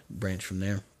then branch from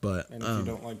there. But and if you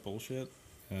don't like bullshit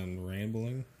and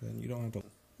rambling, then you don't have to.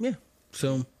 Yeah.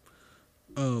 So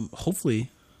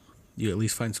hopefully you at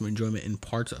least find some enjoyment in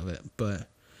parts of it. But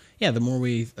yeah, the more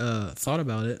we thought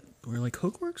about it, we're like,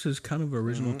 HookWorks is kind of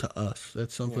original to us.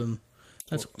 That's something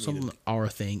our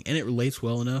thing. And it relates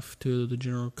well enough to the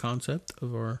general concept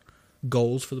of our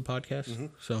goals for the podcast.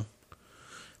 So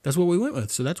that's what we went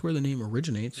with. So that's where the name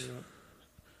originates.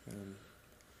 Yeah.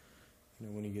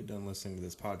 And when you get done listening to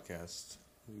this podcast,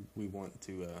 we want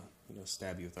to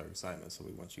stab you with our excitement. So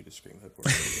we want you to scream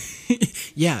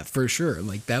HookWorks. Yeah, for sure.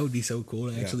 Like, that would be so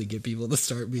cool to actually get people to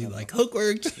start being like,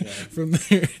 HookWorks from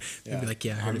there. They'd be like,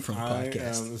 yeah, I heard it from a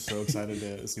podcast. I'm so excited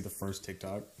to see the first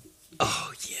TikTok.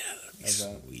 Oh yeah, that'd be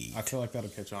sweet. I feel like that'll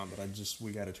catch on, but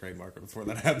we got to trademark it before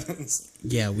that happens.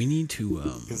 Yeah, we need to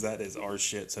because that is our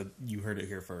shit. So you heard it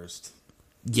here first.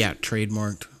 Yeah,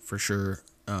 trademarked for sure.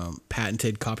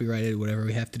 Patented, copyrighted, whatever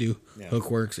we have to do. Yeah.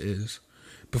 HookWorks is.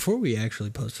 Before we actually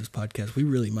post this podcast, we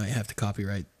really might have to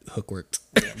copyright HookWorks.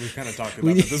 Yeah, we've kind of talked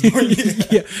about that this morning.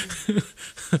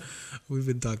 Yeah. We've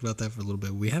been talking about that for a little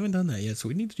bit. We haven't done that yet, so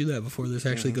we need to do that before this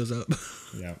actually goes up.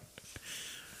 Yeah.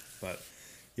 But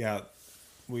yeah,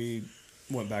 we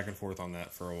went back and forth on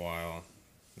that for a while.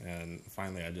 And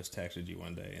finally, I just texted you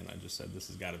one day, and I just said, this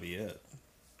has got to be it.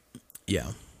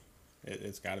 Yeah.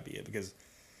 It's got to be it, because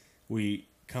we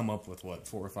come up with, 4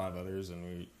 or 5 others, and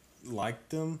we liked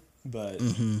them, but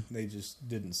they just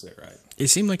didn't sit right. It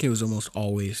seemed like it was almost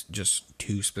always just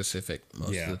too specific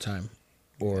most of the time.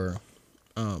 Or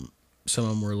some of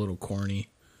them were a little corny.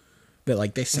 But,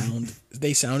 like, they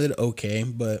sounded okay,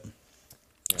 but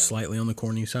slightly on the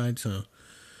corny side, so...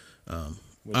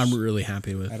 I'm really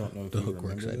happy with I don't know if the you remember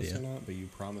HookWorks this idea. or not, but you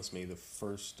promised me the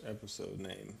first episode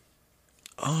name.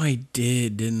 Oh, I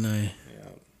did, didn't I? Yeah.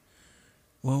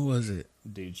 What was it?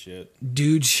 Dude Shit.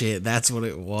 Dude Shit, that's what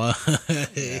it was.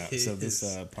 Yeah, so this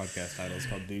podcast title is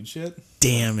called Dude Shit.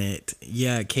 Damn it.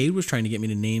 Yeah, Cade was trying to get me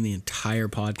to name the entire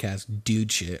podcast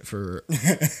Dude Shit for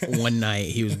one night.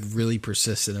 He was really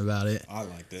persistent about it. I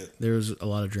liked it. There was a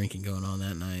lot of drinking going on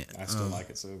that night. I still like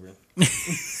it sober.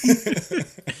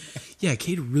 Yeah,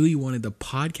 Cade really wanted the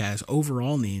podcast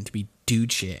overall name to be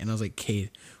Dude Shit. And I was like,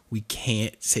 Cade, we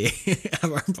can't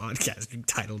have our podcast be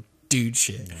titled Dude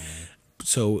Shit. No.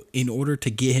 So in order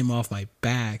to get him off my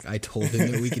back, I told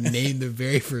him that we can name the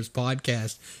very first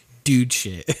podcast Dude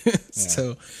Shit.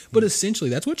 So, but essentially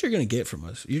that's what you're going to get from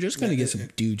us. You're just going to get some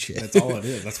dude shit. That's all it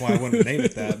is. That's why I wanted to name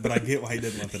it that, but I get why he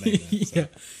didn't want to name it. So.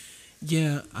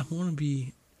 Yeah, I want to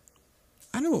be...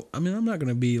 I'm not going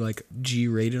to be like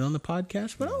G-rated on the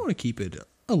podcast, but I want to keep it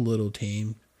a little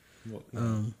tame.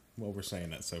 Well, we're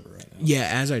saying that sober right now. Yeah,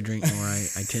 as I drink more,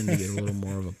 I tend to get a little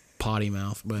more of a potty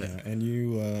mouth. But and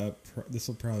you, this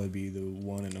will probably be the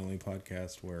one and only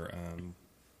podcast where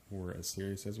we're as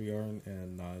serious as we are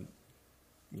and not,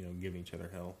 giving each other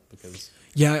hell, because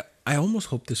I almost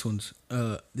hope this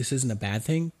isn't a bad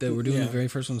thing that we're doing the very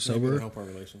first one sober. It'll help our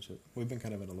relationship. We've been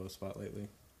kind of in a low spot lately.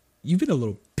 You've been a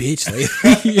little bitch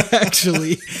lately,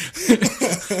 actually.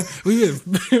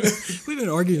 we've been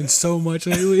arguing so much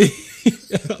lately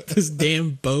about this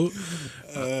damn boat.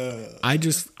 I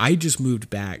just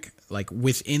moved back like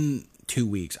within 2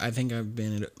 weeks. I think I've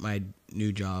been at my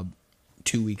new job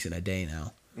 2 weeks and a day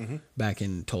now, back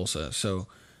in Tulsa. So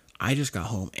I just got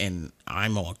home and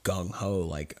I'm all gung ho.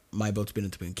 Like my boat's been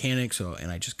at the mechanic,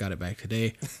 and I just got it back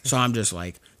today. So I'm just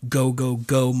like go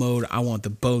mode. I want the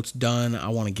boats done. I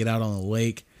want to get out on the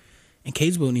lake. And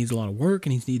Cade's boat needs a lot of work,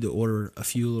 and he's need to order a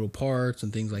few little parts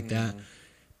and things like that.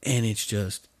 And it's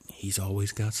just he's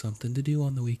always got something to do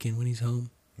on the weekend when he's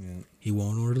home. Yeah. He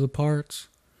won't order the parts.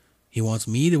 He wants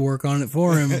me to work on it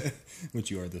for him. Which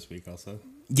you are this week also.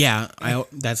 Yeah,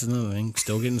 that's another thing.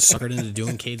 Still getting suckered into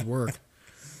doing Cade's work.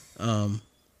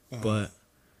 But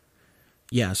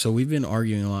yeah, so we've been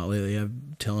arguing a lot lately.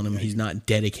 I'm telling him he's not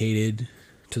dedicated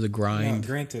to the grind. Now,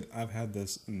 granted, I've had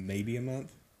this maybe a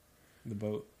month, the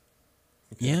boat.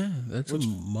 Okay. Yeah, that's a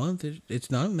month.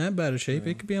 It's not in that bad a shape.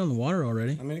 It could be on the water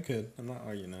already. I mean, it could. I'm not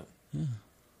arguing that. Yeah.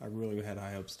 I really had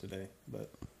high hopes today,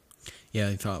 but yeah,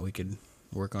 I thought we could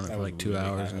work on it for like 2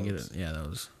 hours and get it. Yeah, that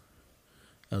was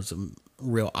some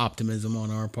real optimism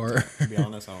on our part. To be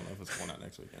honest, I don't know if it's going out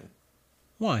next weekend.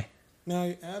 Why?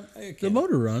 No, the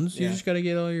motor runs. You just got to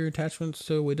get all your attachments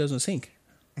so it doesn't sink.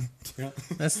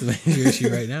 That's the major issue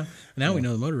right now. Now we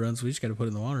know the motor runs. We just got to put it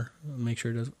in the water and make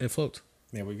sure it floats.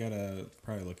 Yeah, we got to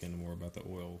probably look into more about the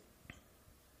oil.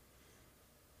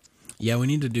 Yeah, we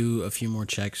need to do a few more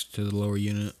checks to the lower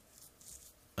unit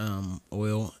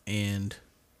oil, and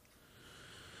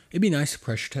it'd be nice to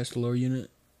pressure test the lower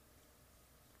unit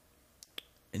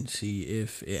and see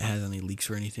if it has any leaks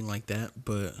or anything like that,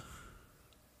 but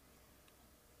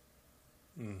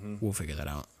we'll figure that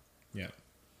out. Yeah.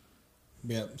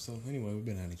 Yeah, so anyway, we've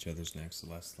been at each other's necks the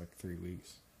last 3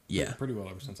 weeks. Yeah. Pretty well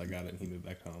ever since I got it and he moved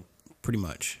back home. Pretty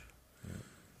much. Yeah.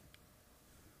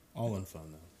 All in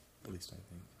fun, though. At least I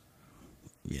think.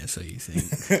 Yeah, so you think.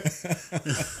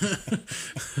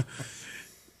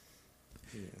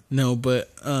 Yeah. No,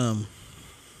 but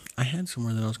I had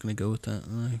somewhere that I was going to go with that,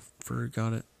 and I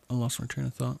forgot it. I lost my train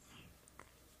of thought.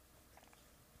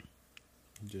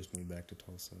 You just moved back to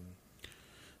Tulsa.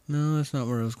 No, that's not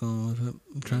where I was going with it.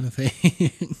 I'm trying to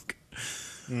think.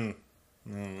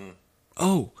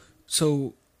 Oh,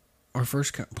 so our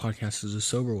first podcast is a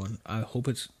sober one. I hope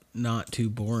it's not too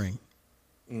boring.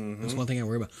 That's one thing I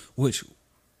worry about, which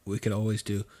we could always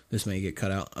do. This may get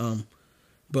cut out.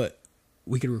 But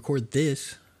we could record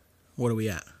this. What are we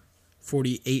at?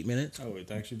 48 minutes? Oh,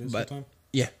 it actually does have time?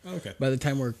 Yeah. Oh, okay. By the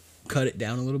time we're cut it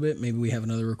down a little bit, maybe we have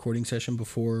another recording session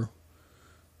before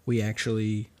we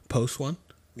actually post one.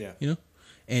 Yeah.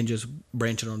 And just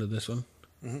branch it onto this one.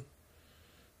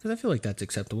 Because I feel like that's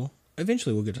acceptable.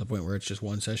 Eventually we'll get to the point where it's just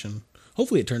one session.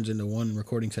 Hopefully it turns into one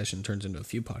recording session, turns into a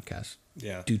few podcasts.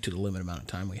 Yeah. Due to the limited amount of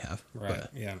time we have. Right.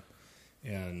 But, yeah.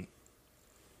 And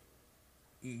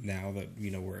now that,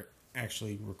 we're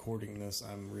actually recording this,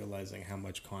 I'm realizing how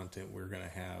much content we're going to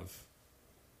have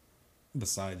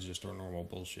besides just our normal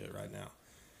bullshit right now.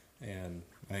 And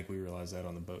I think we realized that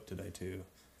on the boat today, too.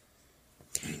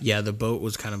 Yeah, the boat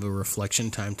was kind of a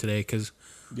reflection time today because...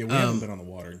 Yeah, we haven't been on the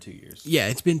water in 2 years. Yeah,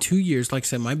 it's been 2 years. Like I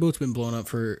said, my boat's been blown up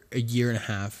for a year and a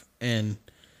half. And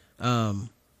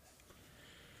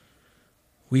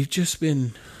we've just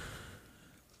been...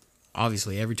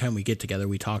 Obviously, every time we get together,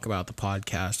 we talk about the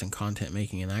podcast and content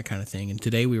making and that kind of thing. And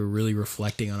today we were really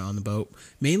reflecting on the boat,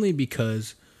 mainly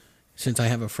because since I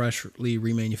have a freshly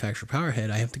remanufactured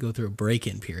powerhead, I have to go through a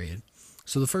break-in period.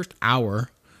 So the first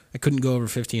hour, I couldn't go over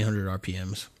 1,500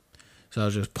 RPMs. So I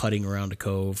was just putting around a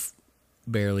cove,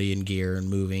 barely in gear and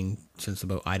moving, since the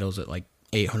boat idles at like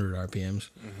 800 RPMs.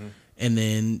 Mm-hmm. And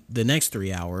then the next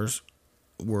 3 hours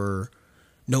were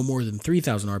no more than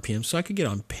 3,000 RPMs, so I could get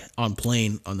on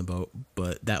plane on the boat,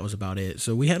 but that was about it.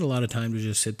 So we had a lot of time to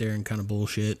just sit there and kind of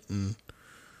bullshit, and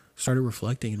started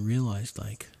reflecting and realized,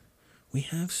 like, we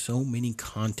have so many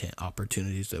content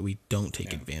opportunities that we don't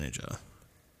take advantage of.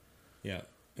 Yeah,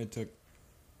 it took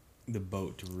the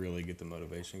boat to really get the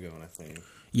motivation going, I think.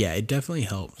 Yeah, it definitely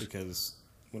helps. Because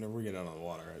whenever we get out on the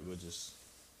water, it was just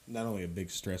not only a big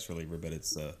stress reliever, but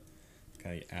it's a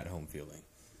kind of at-home feeling.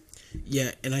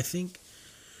 Yeah, and I think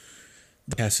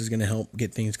the podcast is going to help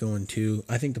get things going, too.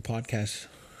 I think the podcast,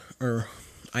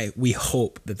 we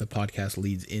hope that the podcast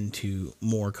leads into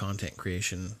more content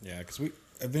creation. Yeah, because we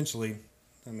eventually,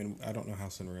 I don't know how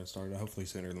soon we're going to start. Hopefully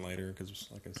sooner than later, because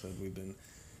like I said, we've been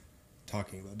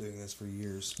talking about doing this for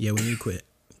years. Yeah, we need to quit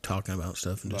talking about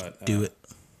stuff and just do it.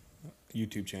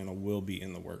 YouTube channel will be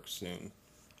in the works soon.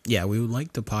 Yeah, we would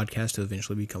like the podcast to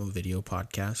eventually become a video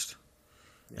podcast,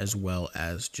 as well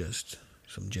as just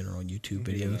some general YouTube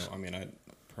videos. I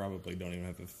probably don't even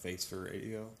have a face for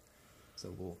radio,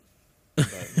 so but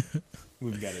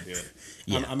we've got to do it.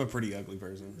 Yeah. I'm a pretty ugly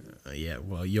person. Yeah,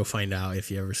 well, you'll find out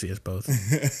if you ever see us both,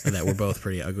 that we're both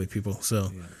pretty ugly people.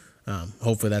 So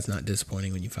hopefully that's not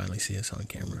disappointing when you finally see us on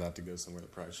camera. I'm about to go somewhere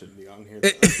that probably shouldn't be on here.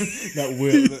 That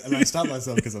will, and I stopped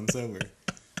myself because I'm sober.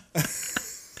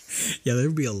 Yeah, there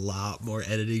would be a lot more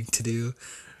editing to do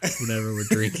whenever we're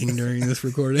drinking during this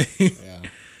recording.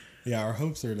 Yeah, our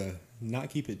hopes are to not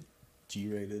keep it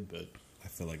G-rated, but I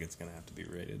feel like it's going to have to be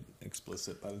rated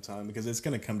explicit by the time, because it's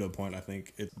going to come to a point, I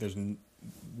think,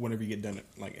 whenever you get done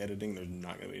like editing, there's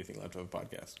not going to be anything left of a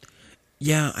podcast.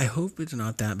 Yeah, I hope it's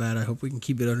not that bad. I hope we can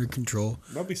keep it under control.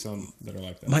 There'll be some that are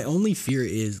like that. My only fear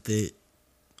is that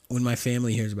when my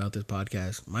family hears about this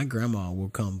podcast, my grandma will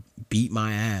come beat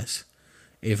my ass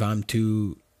if I'm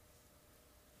too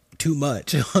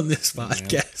much on this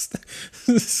podcast.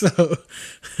 Yeah. So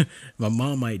my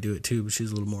mom might do it too, but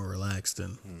she's a little more relaxed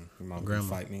than your mom grandma. Can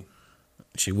fight me.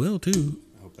 She will too.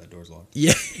 I hope that door's locked.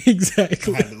 Yeah,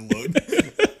 exactly. I had to look.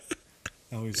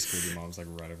 I always screwed your mom's like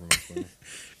right over my shoulder.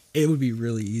 It would be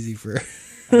really easy for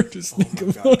her to sneak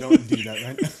my God, don't do that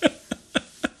right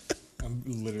now. I'm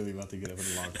literally about to get up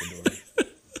and lock the door.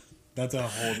 That's a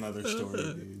whole nother story,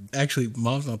 dude. Actually,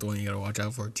 mom's not the one you gotta watch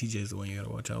out for. TJ's the one you gotta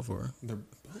watch out for. They're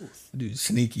both. Dude,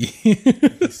 sneaky.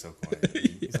 He's so quiet.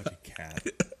 Dude. He's like a cat.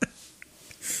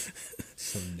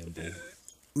 So nimble.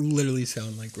 Literally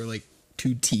sound like we're like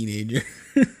two teenagers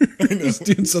just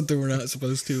doing something we're not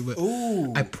supposed to. But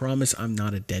ooh. I promise I'm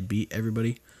not a deadbeat,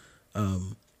 everybody.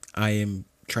 I am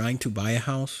trying to buy a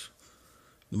house.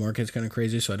 The market's kind of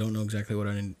crazy, so I don't know exactly what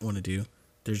I want to do.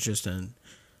 There's just an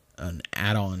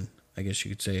add-on, I guess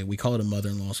you could say. We call it a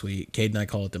mother-in-law suite. Cade and I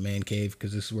call it the man cave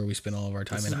because this is where we spent all of our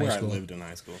time in high school. I lived in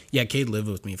high school. Yeah, Cade lived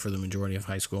with me for the majority of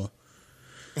high school.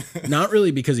 Not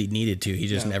really because he needed to. He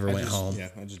just never went home. Yeah,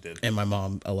 I just did. And my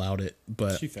mom allowed it.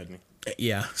 But she fed me.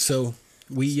 Yeah, so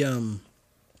we are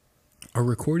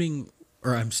recording,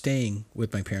 or I'm staying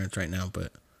with my parents right now,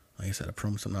 but like I said, I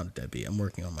promise I'm not a deadbeat. I'm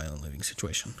working on my own living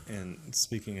situation. And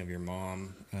speaking of your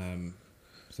mom,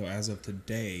 so as of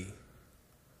today,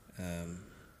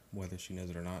 whether she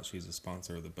knows it or not, she's a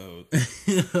sponsor of the boat.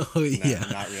 Oh, yeah.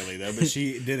 Not really, though. But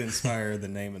she did inspire the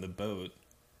name of the boat,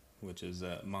 which is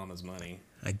Mama's Money.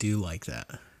 I do like that.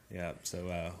 Yeah,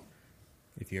 so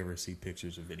if you ever see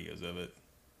pictures or videos of it,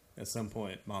 at some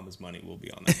point, Mama's Money will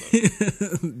be on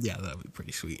that boat. Yeah, that would be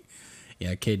pretty sweet.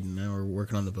 Yeah, Cade and I were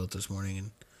working on the boat this morning,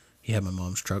 and he had my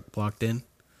mom's truck blocked in,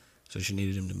 so she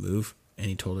needed him to move, and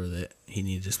he told her that he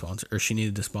needed to sponsor, or she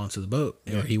needed to sponsor the boat,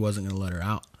 or he wasn't going to let her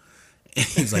out. And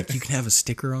he's like, you can have a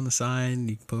sticker on the side, and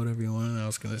you can put whatever you want. And I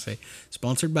was going to say,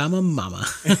 sponsored by my mama.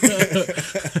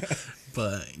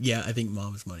 But yeah, I think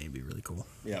Mom's Money would be really cool.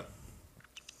 Yeah.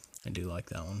 I do like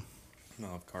that one.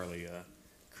 I'll have Carly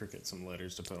cricket some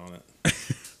letters to put on it.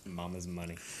 Mama's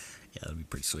money. Yeah, that'd be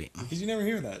pretty sweet. Because you never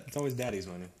hear that. It's always daddy's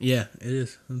money. Yeah, it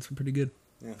is. That's pretty good.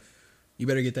 Yeah. You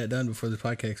better get that done before the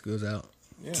podcast goes out.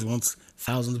 Yeah. Because once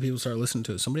thousands of people start listening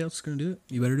to it, somebody else is going to do it.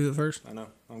 You better do it first. I know.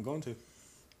 I'm going to.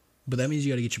 But that means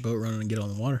you got to get your boat running and get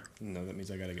on the water. No, that means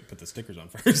I got to put the stickers on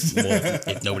first. Well,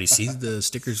 if nobody sees the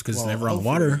stickers because it's never on the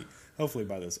water. Hopefully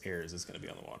by this airs, it's going to be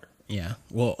on the water. Yeah.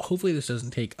 Well, hopefully this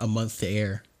doesn't take a month to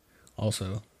air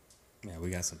also. Yeah,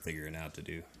 we got some figuring out to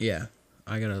do. Yeah.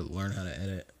 I got to learn how to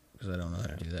edit because I don't know how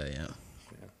to do that yet.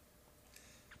 Yeah.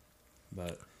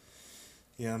 But,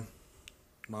 yeah,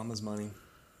 Mama's money.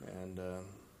 And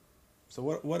so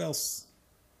what else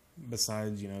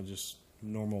besides, just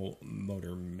normal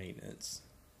motor maintenance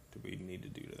do we need to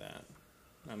do to that?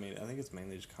 I mean, I think it's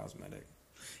mainly just cosmetic.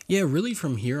 Yeah, really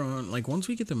from here on, like once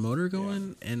we get the motor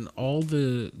going and all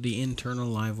the internal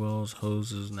live wells,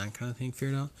 hoses, and that kind of thing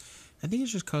figured out, I think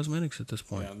it's just cosmetics at this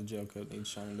point. Yeah, the gel coat needs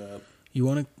shined up. You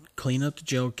want to clean up the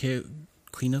gel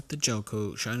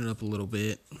coat, shine it up a little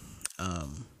bit.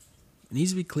 It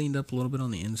needs to be cleaned up a little bit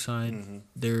on the inside. Mm-hmm.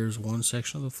 There's one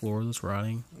section of the floor that's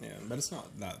rotting. Yeah, but it's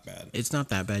not that bad. It's not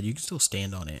that bad. You can still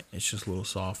stand on it. It's just a little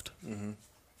soft. Mm-hmm.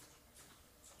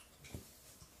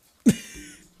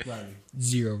 Right.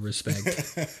 Zero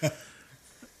respect.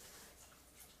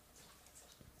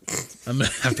 I'm going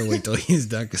to have to wait till he's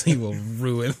done because he will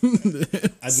ruin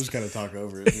I just got to talk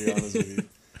over it, to be honest with you.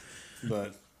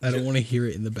 But I don't want to hear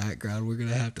it in the background. We're going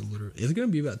to have to literally... It's going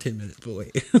to be about 10 minutes, but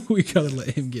wait. We got to let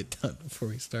him get done before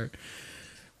we start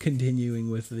continuing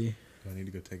with the... Do I need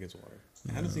to go take his water?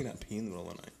 How does he not pee in the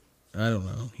middle of the night? I don't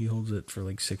know. He holds it for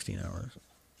like 16 hours.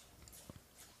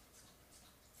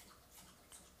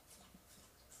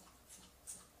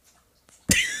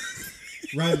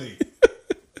 Riley.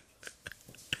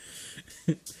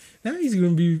 Now he's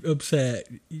going to be upset.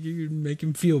 You're going to make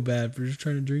him feel bad for just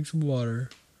trying to drink some water.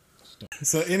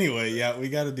 So anyway, yeah, we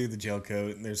got to do the gel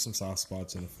coat. And there's some soft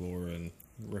spots in the floor and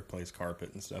replace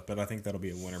carpet and stuff. But I think that'll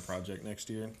be a winter project next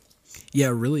year. Yeah,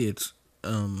 really, it's...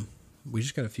 we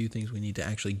just got a few things we need to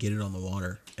actually get it on the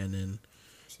water. And then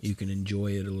you can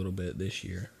enjoy it a little bit this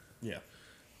year. Yeah.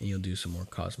 And you'll do some more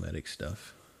cosmetic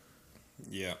stuff.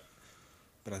 Yeah.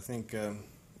 But I think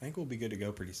we'll be good to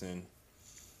go pretty soon.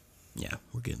 Yeah,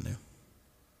 we're getting there.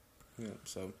 Yeah,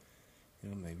 so,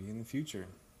 maybe in the future,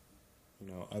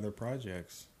 other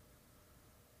projects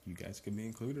you guys could be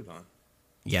included on.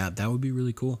 Yeah, that would be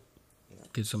really cool. Yeah.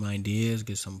 Get some ideas,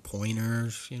 get some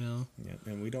pointers, Yeah,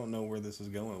 and we don't know where this is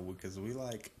going because we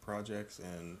like projects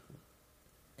and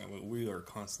we are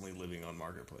constantly living on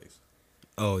Marketplace.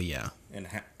 Oh, yeah. And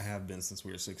have been since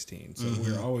we were 16. So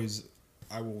we're always...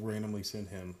 I will randomly send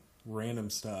him random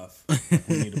stuff. Like,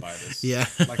 we need to buy this. Yeah.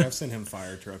 Like, I've sent him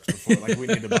fire trucks before. Like, we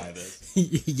need to buy this.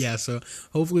 Yeah, so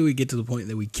hopefully we get to the point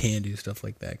that we can do stuff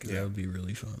like that because that would be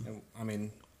really fun. And, I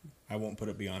mean, I won't put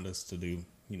it beyond us to do,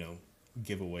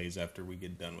 giveaways after we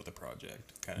get done with the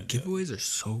project. Giveaways are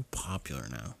so popular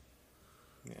now.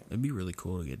 Yeah. It'd be really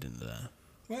cool to get into that.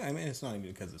 Well, I mean, it's not even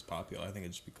because it's popular. I think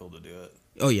it'd just be cool to do it.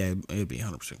 Oh, yeah, it'd be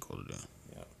 100% cool to do.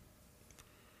 Yeah.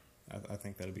 I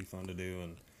think that'd be fun to do,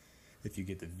 and if you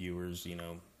get the viewers,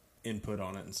 input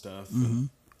on it and stuff, and,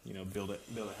 build it.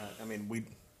 I mean,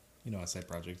 I say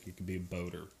project, it could be a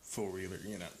boat or four-wheeler,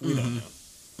 we don't know.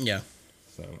 Yeah.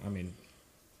 So, I mean,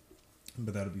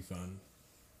 but that'd be fun,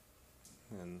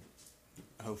 and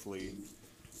hopefully,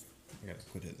 I gotta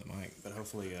quit hitting the mic, but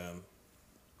hopefully,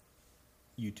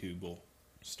 YouTube will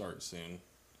start soon.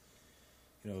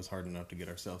 It's hard enough to get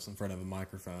ourselves in front of a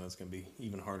microphone. It's going to be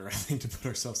even harder, I think, to put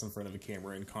ourselves in front of a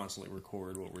camera and constantly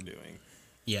record what we're doing.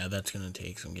 Yeah, that's going to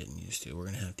take some getting used to. We're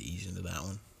going to have to ease into that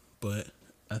one. But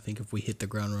I think if we hit the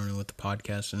ground running with the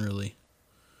podcast and really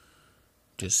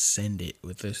just send it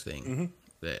with this thing,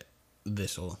 that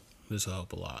this will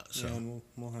help a lot. So. Yeah, and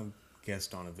we'll have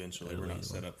guests on eventually. We're not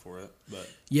set up for it. But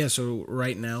yeah, so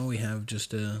right now we have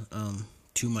just a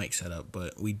 2 mic setup,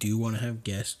 but we do want to have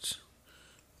guests.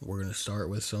 We're going to start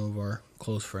with some of our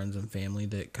close friends and family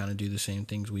that kind of do the same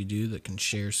things we do, that can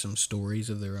share some stories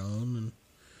of their own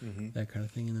and that kind of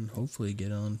thing, and then hopefully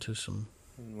get on to some...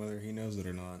 And whether he knows it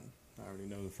or not, I already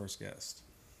know the first guest.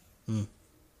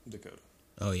 Dakota.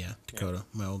 Oh, yeah, Dakota,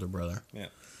 my older brother. Yeah.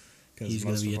 He's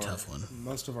going to be a tough one.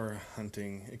 Most of our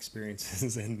hunting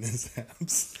experiences and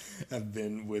mishaps have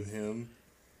been with him.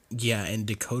 Yeah, and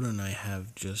Dakota and I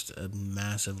have just a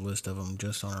massive list of them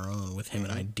just on our own with him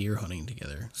and I deer hunting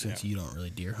together, since you don't really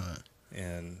deer hunt.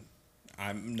 And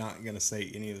I'm not going to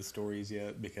say any of the stories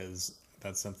yet because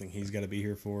that's something he's got to be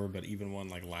here for, but even one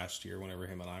like last year whenever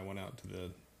him and I went out to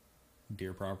the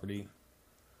deer property,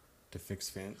 to fix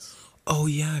fence. Oh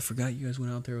yeah, I forgot you guys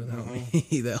went out there without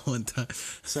me that one time.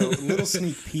 So a little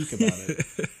sneak peek about it,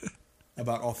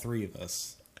 about all three of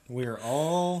us. We're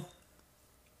all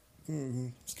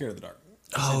scared of the dark.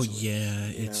 Oh essentially. yeah,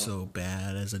 You it's know? so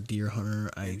bad. As a deer hunter,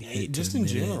 I hate just to in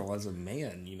admit general as a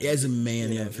man. You know, it. As a man,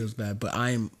 you yeah, know, it feels bad. But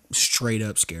I am straight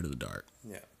up scared of the dark.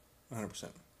 Yeah, 100%.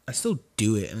 I still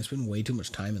do it, and I spend way too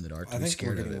much time in the dark to I be think we're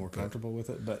scared of getting it. more but- comfortable with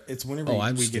it, but it's whenever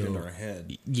I'm we get still- into our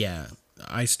head. Yeah,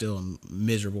 I still am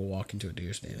miserable walking to a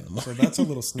deer stand in the morning. So that's a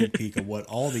little sneak peek of what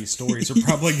all these stories are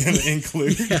probably going to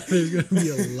include. Yeah, there's going to be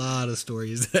a lot of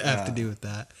stories that have to do with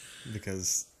that.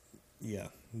 Because, yeah,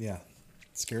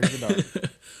 scared of the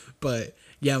dark. But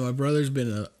yeah, my brother's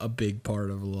been a big part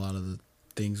of a lot of the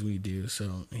things we do,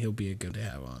 so he'll be a good to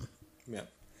have on. Yeah.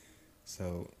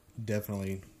 So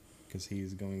definitely, because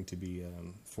he's going to be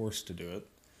forced to do it,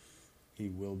 he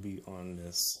will be on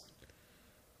this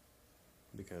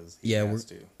because he has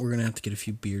to. We're going to have to get a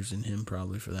few beers in him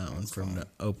probably for that one, for him to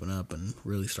open up and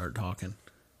really start talking.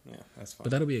 Yeah, that's fine.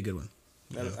 But that'll be a good one.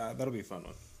 That'll be a fun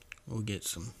one. We'll get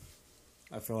some.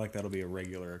 I feel like that'll be a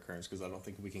regular occurrence because I don't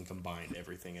think we can combine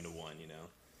everything into one, you know?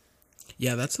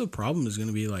 Yeah, that's the problem, is going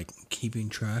to be like keeping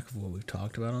track of what we've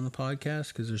talked about on the podcast,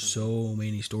 because there's so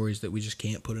many stories that we just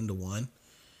can't put into one.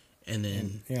 And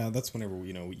then Yeah, that's whenever,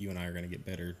 you know, you and I are going to get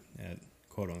better at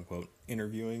quote unquote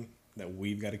interviewing, that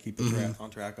we've got to keep on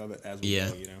track of it as we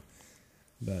go, you know?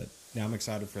 But yeah, I'm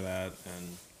excited for that.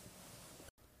 And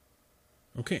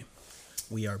okay,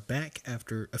 we are back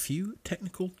after a few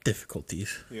technical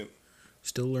difficulties. yep,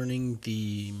 Still learning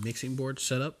the mixing board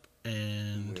setup we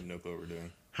and have no clue what we're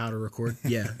doing. how to record.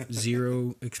 Yeah,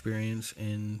 zero experience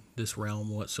in this realm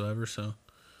whatsoever. So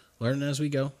learning as we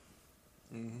go.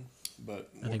 But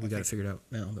I think we got it figured out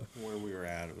now, though. where we were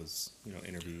at, it was, you know,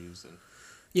 interviews and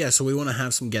Yeah, so we want to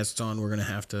have some guests on. We're going to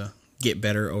have to get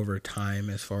better over time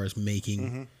as far as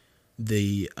making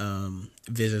the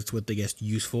visits with the guest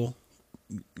useful.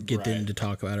 Get them Right. to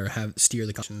talk about or steer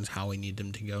the questions how we need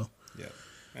them to go. yeah,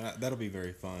 and that'll be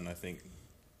very fun. I think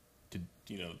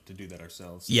to do that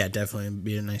ourselves. Yeah, definitely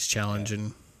be a nice challenge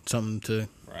and something to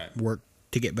Right. work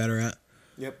to get better at.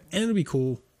 Yep. And it'll be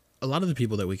cool. A lot of the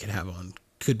people that we could have on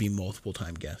could be multiple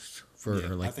time guests for Yeah, I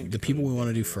like think the people we Dakota want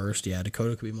to do definitely will. first. Yeah,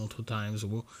 Dakota could be multiple times.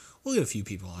 We'll get a few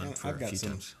people on And for I've a got few some,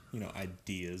 times.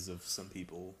 ideas of some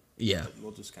people. Yeah. But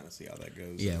we'll just kind of see how that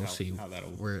goes. Yeah, and we'll how, see how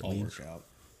that'll where it all leads. work out.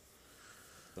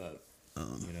 But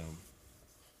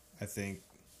I think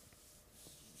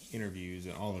interviews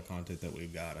and all the content that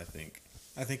we've got, I think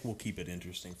we'll keep it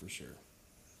interesting for sure.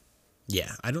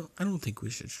 Yeah, I don't think we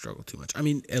should struggle too much. I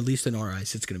mean, at least in our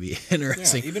eyes, it's going to be Yeah,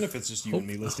 interesting. even if it's just you and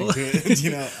me listening to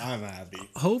it, I'm happy.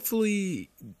 Hopefully,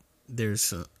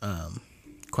 there's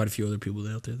quite a few other people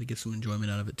out there that get some enjoyment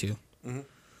out of it too. Mm-hmm.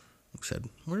 Like I said,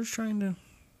 we're just trying to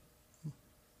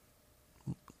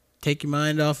take your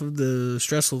mind off of the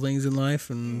stressful things in life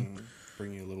and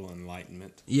Bring you a little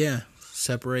enlightenment. yeah,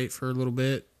 separate for a little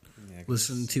bit. Yeah, 'cause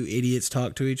Listen to idiots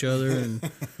talk to each other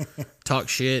and talk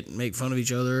shit and make fun of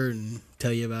each other and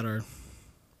tell you about our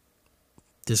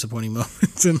disappointing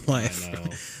moments in life. I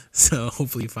know. So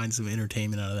hopefully you find some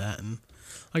entertainment out of that. And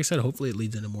like I said, hopefully it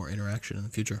leads into more interaction in the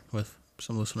future with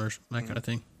some listeners, that kind of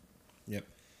thing. Yep.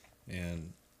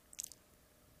 And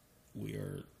we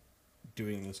are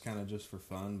doing this kind of just for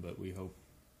fun, but we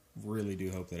really do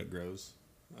hope that it grows.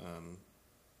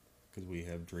 Because we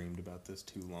have dreamed about this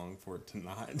too long for it to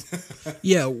not.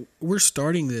 Yeah, we're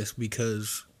starting this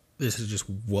because this is just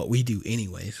what we do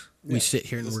anyways. We sit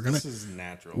here and this is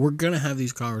natural. we're gonna have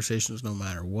these conversations no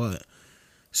matter what.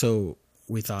 So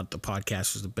we thought the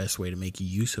podcast was the best way to make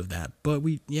use of that. But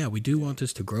we do want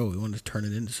this to grow. We want to turn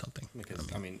it into something. Because,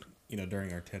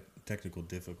 during our technical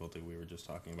difficulty, we were just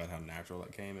talking about how natural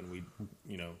that came, and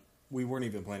we weren't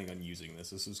even planning on using this.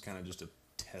 This was kind of just a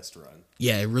test run.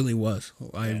 Yeah, it really was.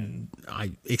 And-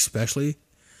 I especially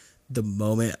the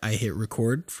moment I hit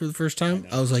record for the first time,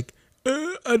 I was like,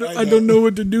 I don't know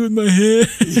what to do with my head.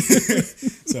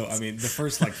 So, the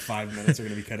first 5 minutes are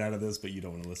going to be cut out of this, but you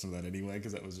don't want to listen to that anyway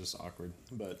because that was just awkward.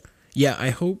 But Yeah, I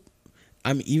hope.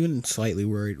 I'm even slightly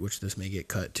worried, which this may get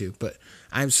cut too, but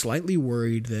I'm slightly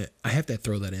worried that I have to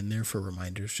throw that in there for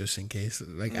reminders just in case.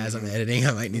 As I'm editing,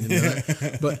 I might need to know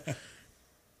that. But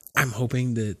I'm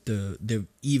hoping that the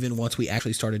even once we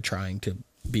actually started trying to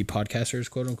be podcasters,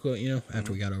 quote unquote,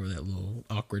 after we got over that little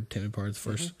awkward, timid part at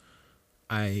first,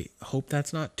 I hope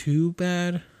that's not too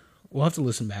bad. We'll have to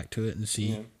listen back to it and see.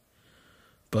 Yeah.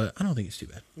 But I don't think it's too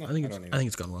bad. No, I think I don't either. I think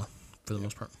it's gone well for the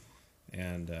most part.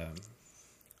 And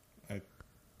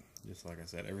just like I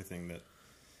said, everything that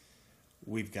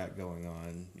we've got going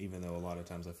on, even though a lot of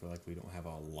times I feel like we don't have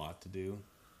a lot to do,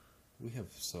 we have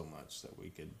so much that we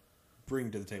could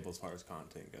bring to the table as far as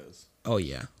content goes. Oh,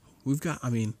 yeah.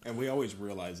 And we always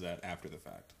realize that after the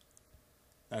fact.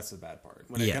 That's the bad part.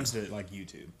 When it Yeah. comes to, like,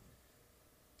 YouTube.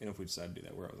 And if we decide to do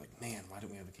that, we're always like, man, why don't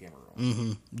we have the camera on?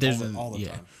 Mm-hmm. All the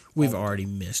time. We've All the already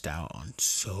missed out on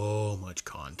so much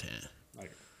content.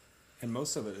 Like, and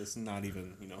most of it is not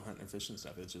even, hunting and fishing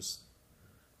stuff. It's just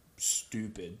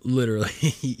stupid. Literally,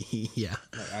 yeah.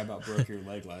 Like, I about broke your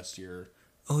leg last year.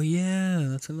 Oh, yeah,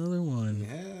 that's another one.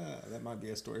 Yeah, that might be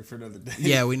a story for another day.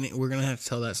 Yeah, we're going to have to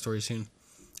tell that story soon.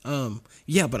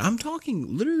 Yeah, but I'm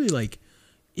talking literally like,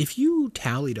 if you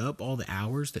tallied up all the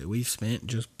hours that we've spent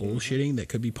just bullshitting that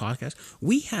could be podcasts,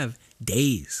 we have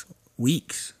days,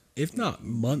 weeks, if not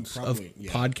months Probably, of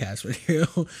yeah. podcast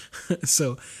material.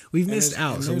 So we've missed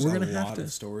out. So we're going to have lot to.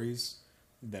 of stories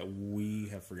that we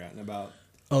have forgotten about.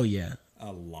 Oh, yeah.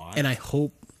 A lot. And I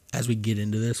hope as we get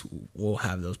into this, we'll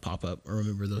have those pop up or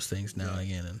remember those things now and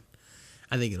again. And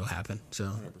I think it'll happen. So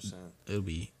 100%. it'll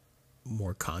be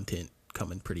more content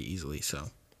coming pretty easily. So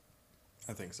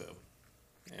I think so.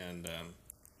 And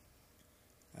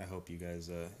I hope you guys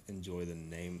enjoy the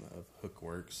name of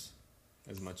HookWorks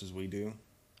as much as we do.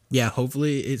 yeah,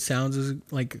 hopefully it sounds as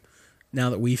like now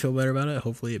that we feel better about it,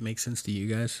 hopefully it makes sense to you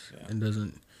guys and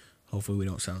doesn't. Hopefully we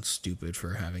don't sound stupid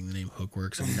for having the name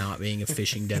HookWorks and not being a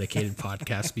fishing dedicated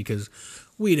podcast, because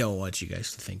we don't want you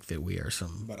guys to think that we are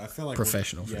some But I feel like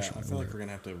professional Yeah, fishermen. I feel like we're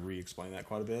gonna have to re-explain that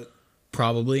quite a bit.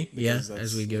 Probably, yeah, Because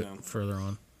as we that's, get further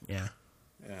on. Yeah.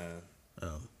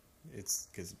 It's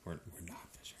because we're not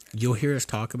fishing. You'll hear us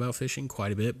talk about fishing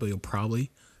quite a bit, but you'll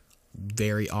probably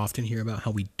very often hear about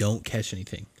how we don't catch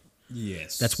anything.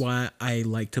 Yes. That's why I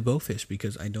like to bow fish,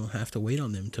 because I don't have to wait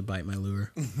on them to bite my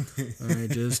lure. I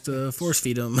just force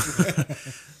feed them,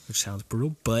 which sounds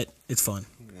brutal, but it's fun.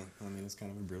 Yeah, I mean, it's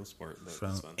kind of a brutal sport, but So,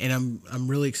 it's fun. and I'm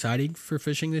really excited for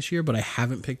fishing this year, but I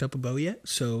haven't picked up a bow yet,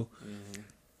 so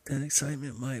that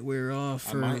excitement might wear off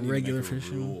I for might need to regular make a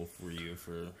fishing. rule for you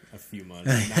for a few months.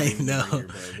 Not I even know. bring your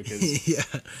bow, because Yeah.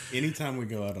 anytime we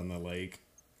go out on the lake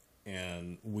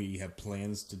and we have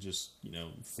plans to just,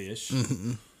 fish,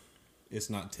 it's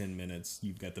not 10 minutes.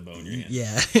 You've got the bow in your hand.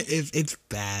 Yeah, it's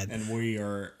bad. And we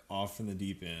are off in the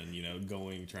deep end,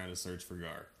 trying to search for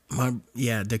gar.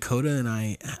 Dakota and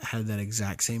I had that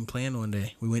exact same plan one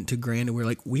day. We went to Grand and we are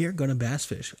like, we are going to bass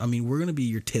fish. I mean, we're going to be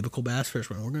your typical bass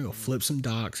fisherman. We're going to go flip some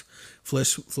docks,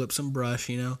 flip some brush,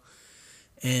 and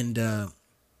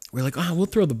we're like, we'll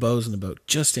throw the bows in the boat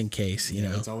just in case, you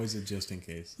know. It's always a just in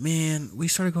case. Man, we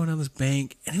started going down this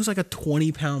bank and it was like a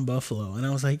 20-pound buffalo. And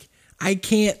I was like, I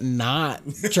can't not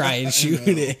try and shoot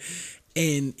it.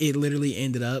 And it literally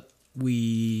ended up,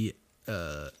 we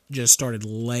just started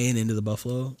laying into the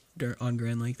buffalo on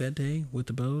Grand Lake that day with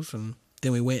the bows. And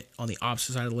then we went on the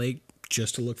opposite side of the lake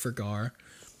just to look for gar.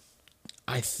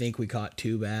 I think we caught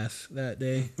 2 bass that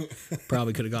day.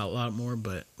 Probably could have got a lot more,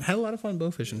 but had a lot of fun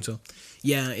bow fishing. So,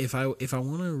 yeah, if I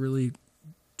want to really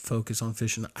focus on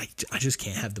fishing, I just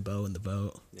can't have the bow in the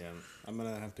boat. Yeah, I'm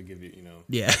going to have to give you,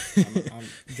 Yeah. I'm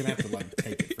going to have to,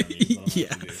 take it from you. Is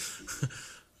what I'll have to do.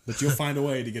 But you'll find a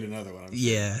way to get another one, I'm sure.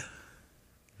 Yeah.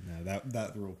 No,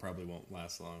 that rule probably won't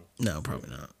last long. No,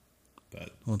 probably not. But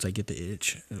Once I get the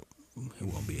itch, it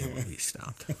won't be able to be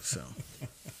stopped. So,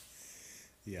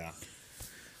 yeah.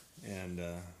 And,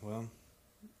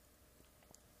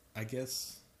 I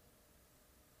guess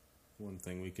one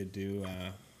thing we could do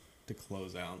to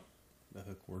close out the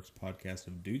HookWorks podcast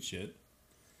of dude shit.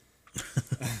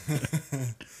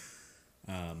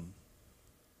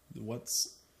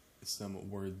 What's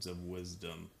some words of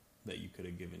wisdom that you could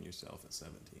have given yourself at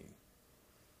 17?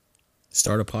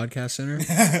 start a podcast center?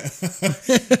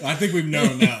 I think we've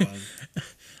known that one.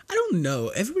 I don't know.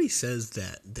 Everybody says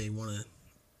that they want to.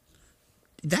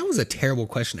 That was a terrible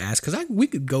question to ask, because we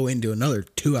could go into another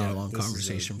 2-hour long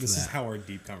conversation for that. This is how our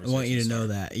deep I conversation want you to know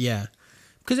that, yeah.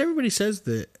 Because everybody says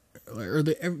that,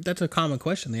 that's a common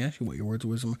question. They ask you what your words of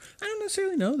wisdom are. I don't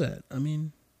necessarily know that. I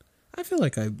mean, I feel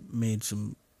like I made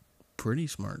some pretty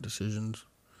smart decisions.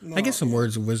 No, I guess some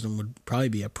words of wisdom would probably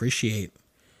be appreciate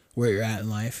where you're at in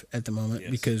life at the moment,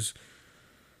 Yes. because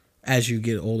as you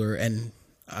get older, and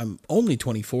I'm only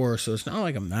 24, so it's not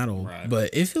like I'm that old, Right. but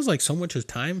it feels like so much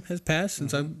time has passed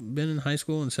since I've been in high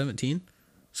school and 17.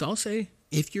 So I'll say,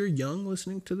 if you're young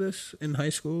listening to this in high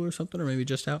school or something, or maybe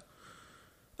just out,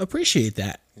 appreciate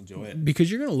that. Enjoy it. Because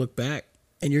you're going to look back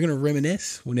and you're going to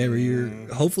reminisce whenever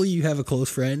hopefully you have a close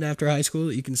friend after high school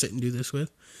that you can sit and do this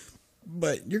with.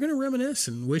 But you're going to reminisce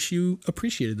and wish you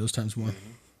appreciated those times more.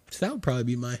 So that would probably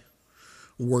be my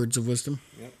words of wisdom.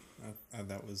 Yep,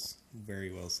 that was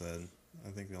very well said. I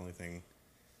think the only thing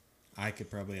I could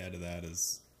probably add to that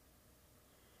is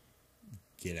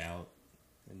get out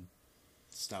and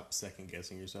stop second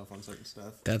guessing yourself on certain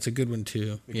stuff. That's a good one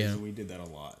too. Because we did that a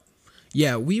lot.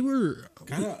 Yeah, we were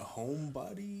kind of home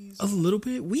buddies. A little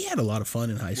bit. We had a lot of fun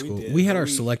in high school. did, We had but our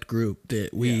select group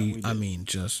that we I did. mean,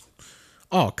 just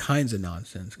all kinds of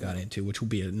nonsense got into, which will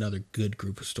be another good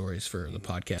group of stories for the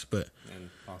podcast. But And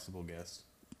possible guests.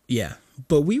 yeah,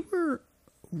 but we were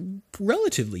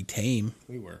relatively tame.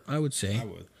 We were. I would say. I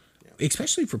would. Yeah.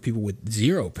 Especially for people with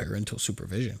zero parental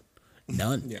supervision.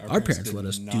 None. Yeah, our parents did let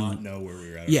us not know where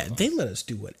we were at. Yeah, they let us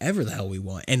do whatever the hell we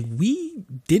want, and we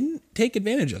didn't take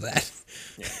advantage of that.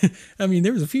 Yeah. I mean,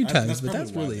 there was a few times, that's but probably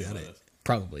that's why really they about let it. us.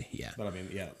 Probably, yeah. But I mean,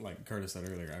 yeah, like Curtis said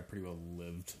earlier, I pretty well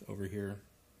lived over here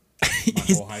my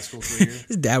whole high school career.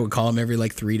 His dad would call him every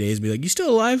like 3 days and be like, "You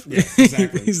still alive?" Yeah,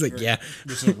 exactly. He's like, "Yeah."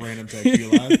 Just a random text,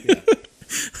 you alive?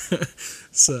 Yeah.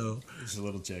 So, Just a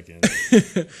little check-in.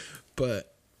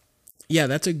 but yeah,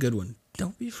 that's a good one.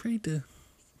 Don't be afraid to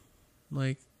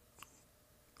like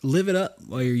live it up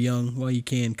while you're young, while you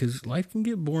can, because life can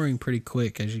get boring pretty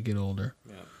quick as you get older.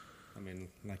 Yeah. I mean,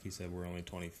 like you said, we're only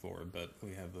 24, but we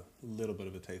have a little bit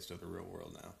of a taste of the real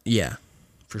world now. Yeah,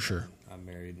 for sure. I'm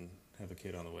married and have a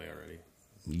kid on the way already.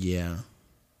 Yeah.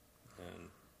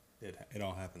 And it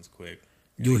all happens quick.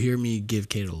 You'll hear me give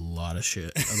Cade a lot of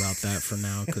shit about that for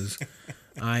now, because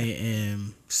I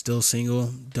am still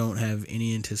single, don't have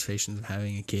any anticipations of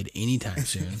having a kid anytime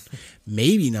soon.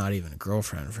 Maybe not even a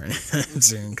girlfriend for anytime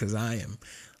soon, because I am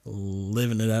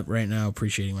living it up right now,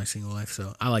 appreciating my single life.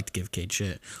 So I like to give Cade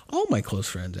shit. All my close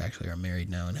friends actually are married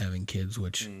now and having kids,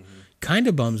 which kind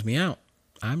of bums me out.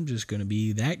 I'm just going to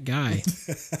be that guy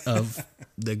of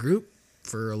the group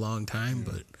for a long time,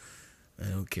 but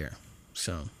I don't care.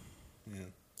 So... Yeah,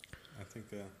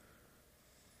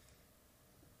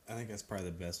 I think that's probably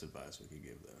the best advice we could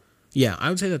give, though. Yeah, I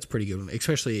would say that's a pretty good one,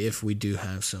 especially if we do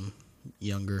have some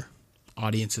younger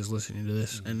audiences listening to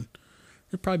this, and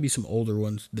there'd probably be some older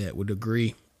ones that would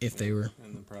agree if they were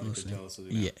And then probably listening. could tell us to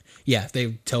do that. Yeah, if they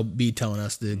be telling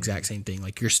us the exact same thing,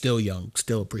 like, you're still young,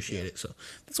 still appreciate it. So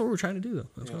that's what we're trying to do, though.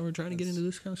 That's why we're trying to get into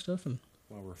this kind of stuff. And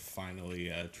Well, we're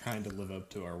finally trying to live up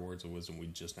to our words of wisdom we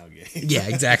just now gave. yeah,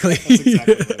 exactly. That's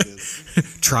exactly what it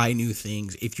is. Try new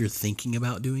things. If you're thinking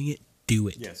about doing it, do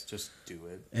it. Yes, just do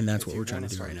it. And that's If what you we're trying to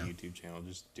wanna do right start now. a YouTube channel,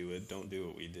 just do it. Don't do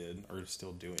what we did, or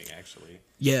still doing, actually.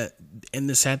 Yeah, and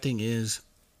the sad thing is,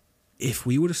 if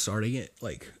we would have started it,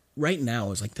 like, right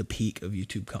now is like the peak of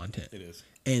YouTube content. It is.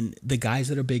 And the guys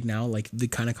that are big now, like the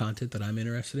kind of content that I'm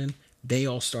interested in, they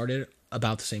all started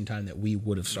about the same time that we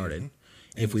would have started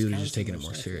if we would have just taken it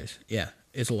more serious. Yeah,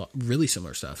 it's a lot, really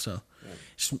similar stuff. So,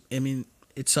 just, I mean,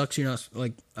 it sucks. You're not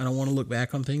like, I don't want to look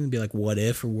back on things and be like, what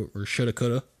if or shoulda,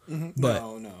 coulda. But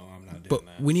No, I'm not doing but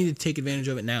that. we need to take advantage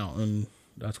of it now, and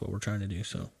that's what we're trying to do.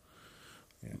 So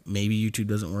maybe YouTube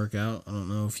doesn't work out. I don't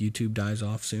know if YouTube dies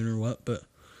off soon or what, but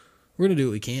we're gonna do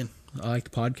what we can. I like the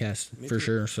podcast for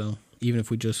sure. So even if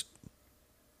we just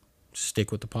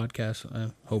stick with the podcast,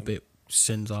 I hope it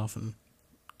sends off and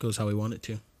goes how we want it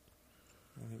to.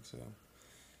 I think so.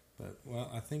 But, well,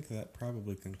 I think that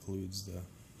probably concludes the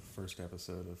first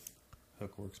episode of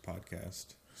HookWorks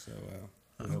Podcast. So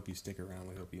we hope you stick around.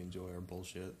 We hope you enjoy our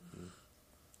bullshit. And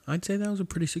I'd say that was a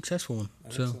pretty successful one. I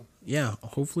think So so. yeah,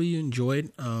 hopefully you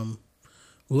enjoyed. We'll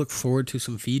look forward to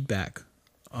some feedback.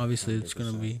 Obviously, it's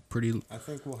going to 100%. be pretty I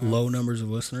think we'll have low numbers of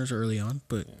listeners early on,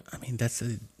 but I mean that's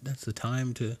the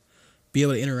time to be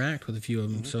able to interact with a few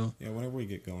of them. So Yeah, whenever we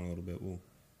get going a little bit, we'll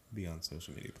be on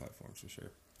social media platforms for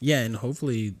sure. yeah, and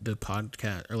hopefully the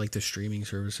podcast or like the streaming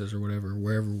services or whatever,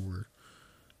 wherever we're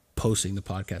posting the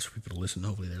podcast for people to listen,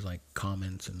 hopefully there's like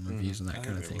comments and reviews and that I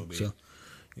kind of think there thing. will be. So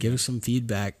give us some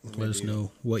feedback. Let us Maybe,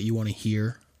 know what you want to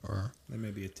hear. Or There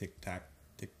may be a TikTok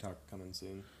coming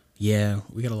soon. yeah,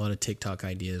 we got a lot of TikTok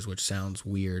ideas, which sounds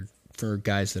weird for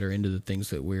guys that are into the things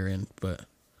that we're in, but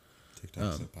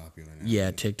TikTok's so popular now.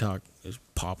 yeah, TikTok is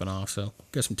popping off. So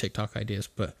got some TikTok ideas,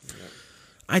 but Yeah,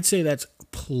 I'd say that's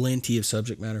plenty of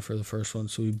subject matter for the first one.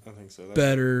 So we I think so.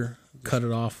 better cut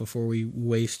it off before we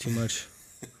waste too much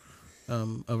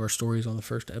of our stories on the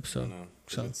first I episode. know.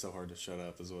 So It's so hard to shut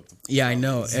up is what the yeah, I problem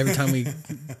know. is. Every time we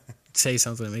say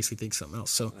something, it makes me think something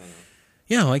else. So I know.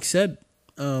 yeah, like I said,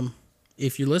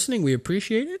 if you're listening, we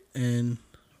appreciate it, and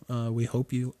we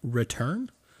hope you return,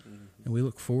 and we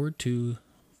look forward to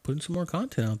putting some more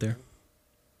content out there.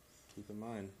 Keep in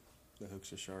mind, the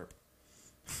hooks are sharp.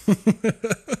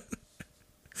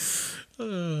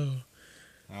 All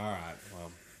right.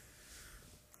 Well,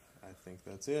 I think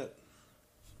that's it.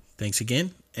 Thanks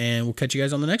again, and we'll catch you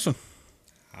guys on the next one.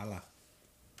 Holla.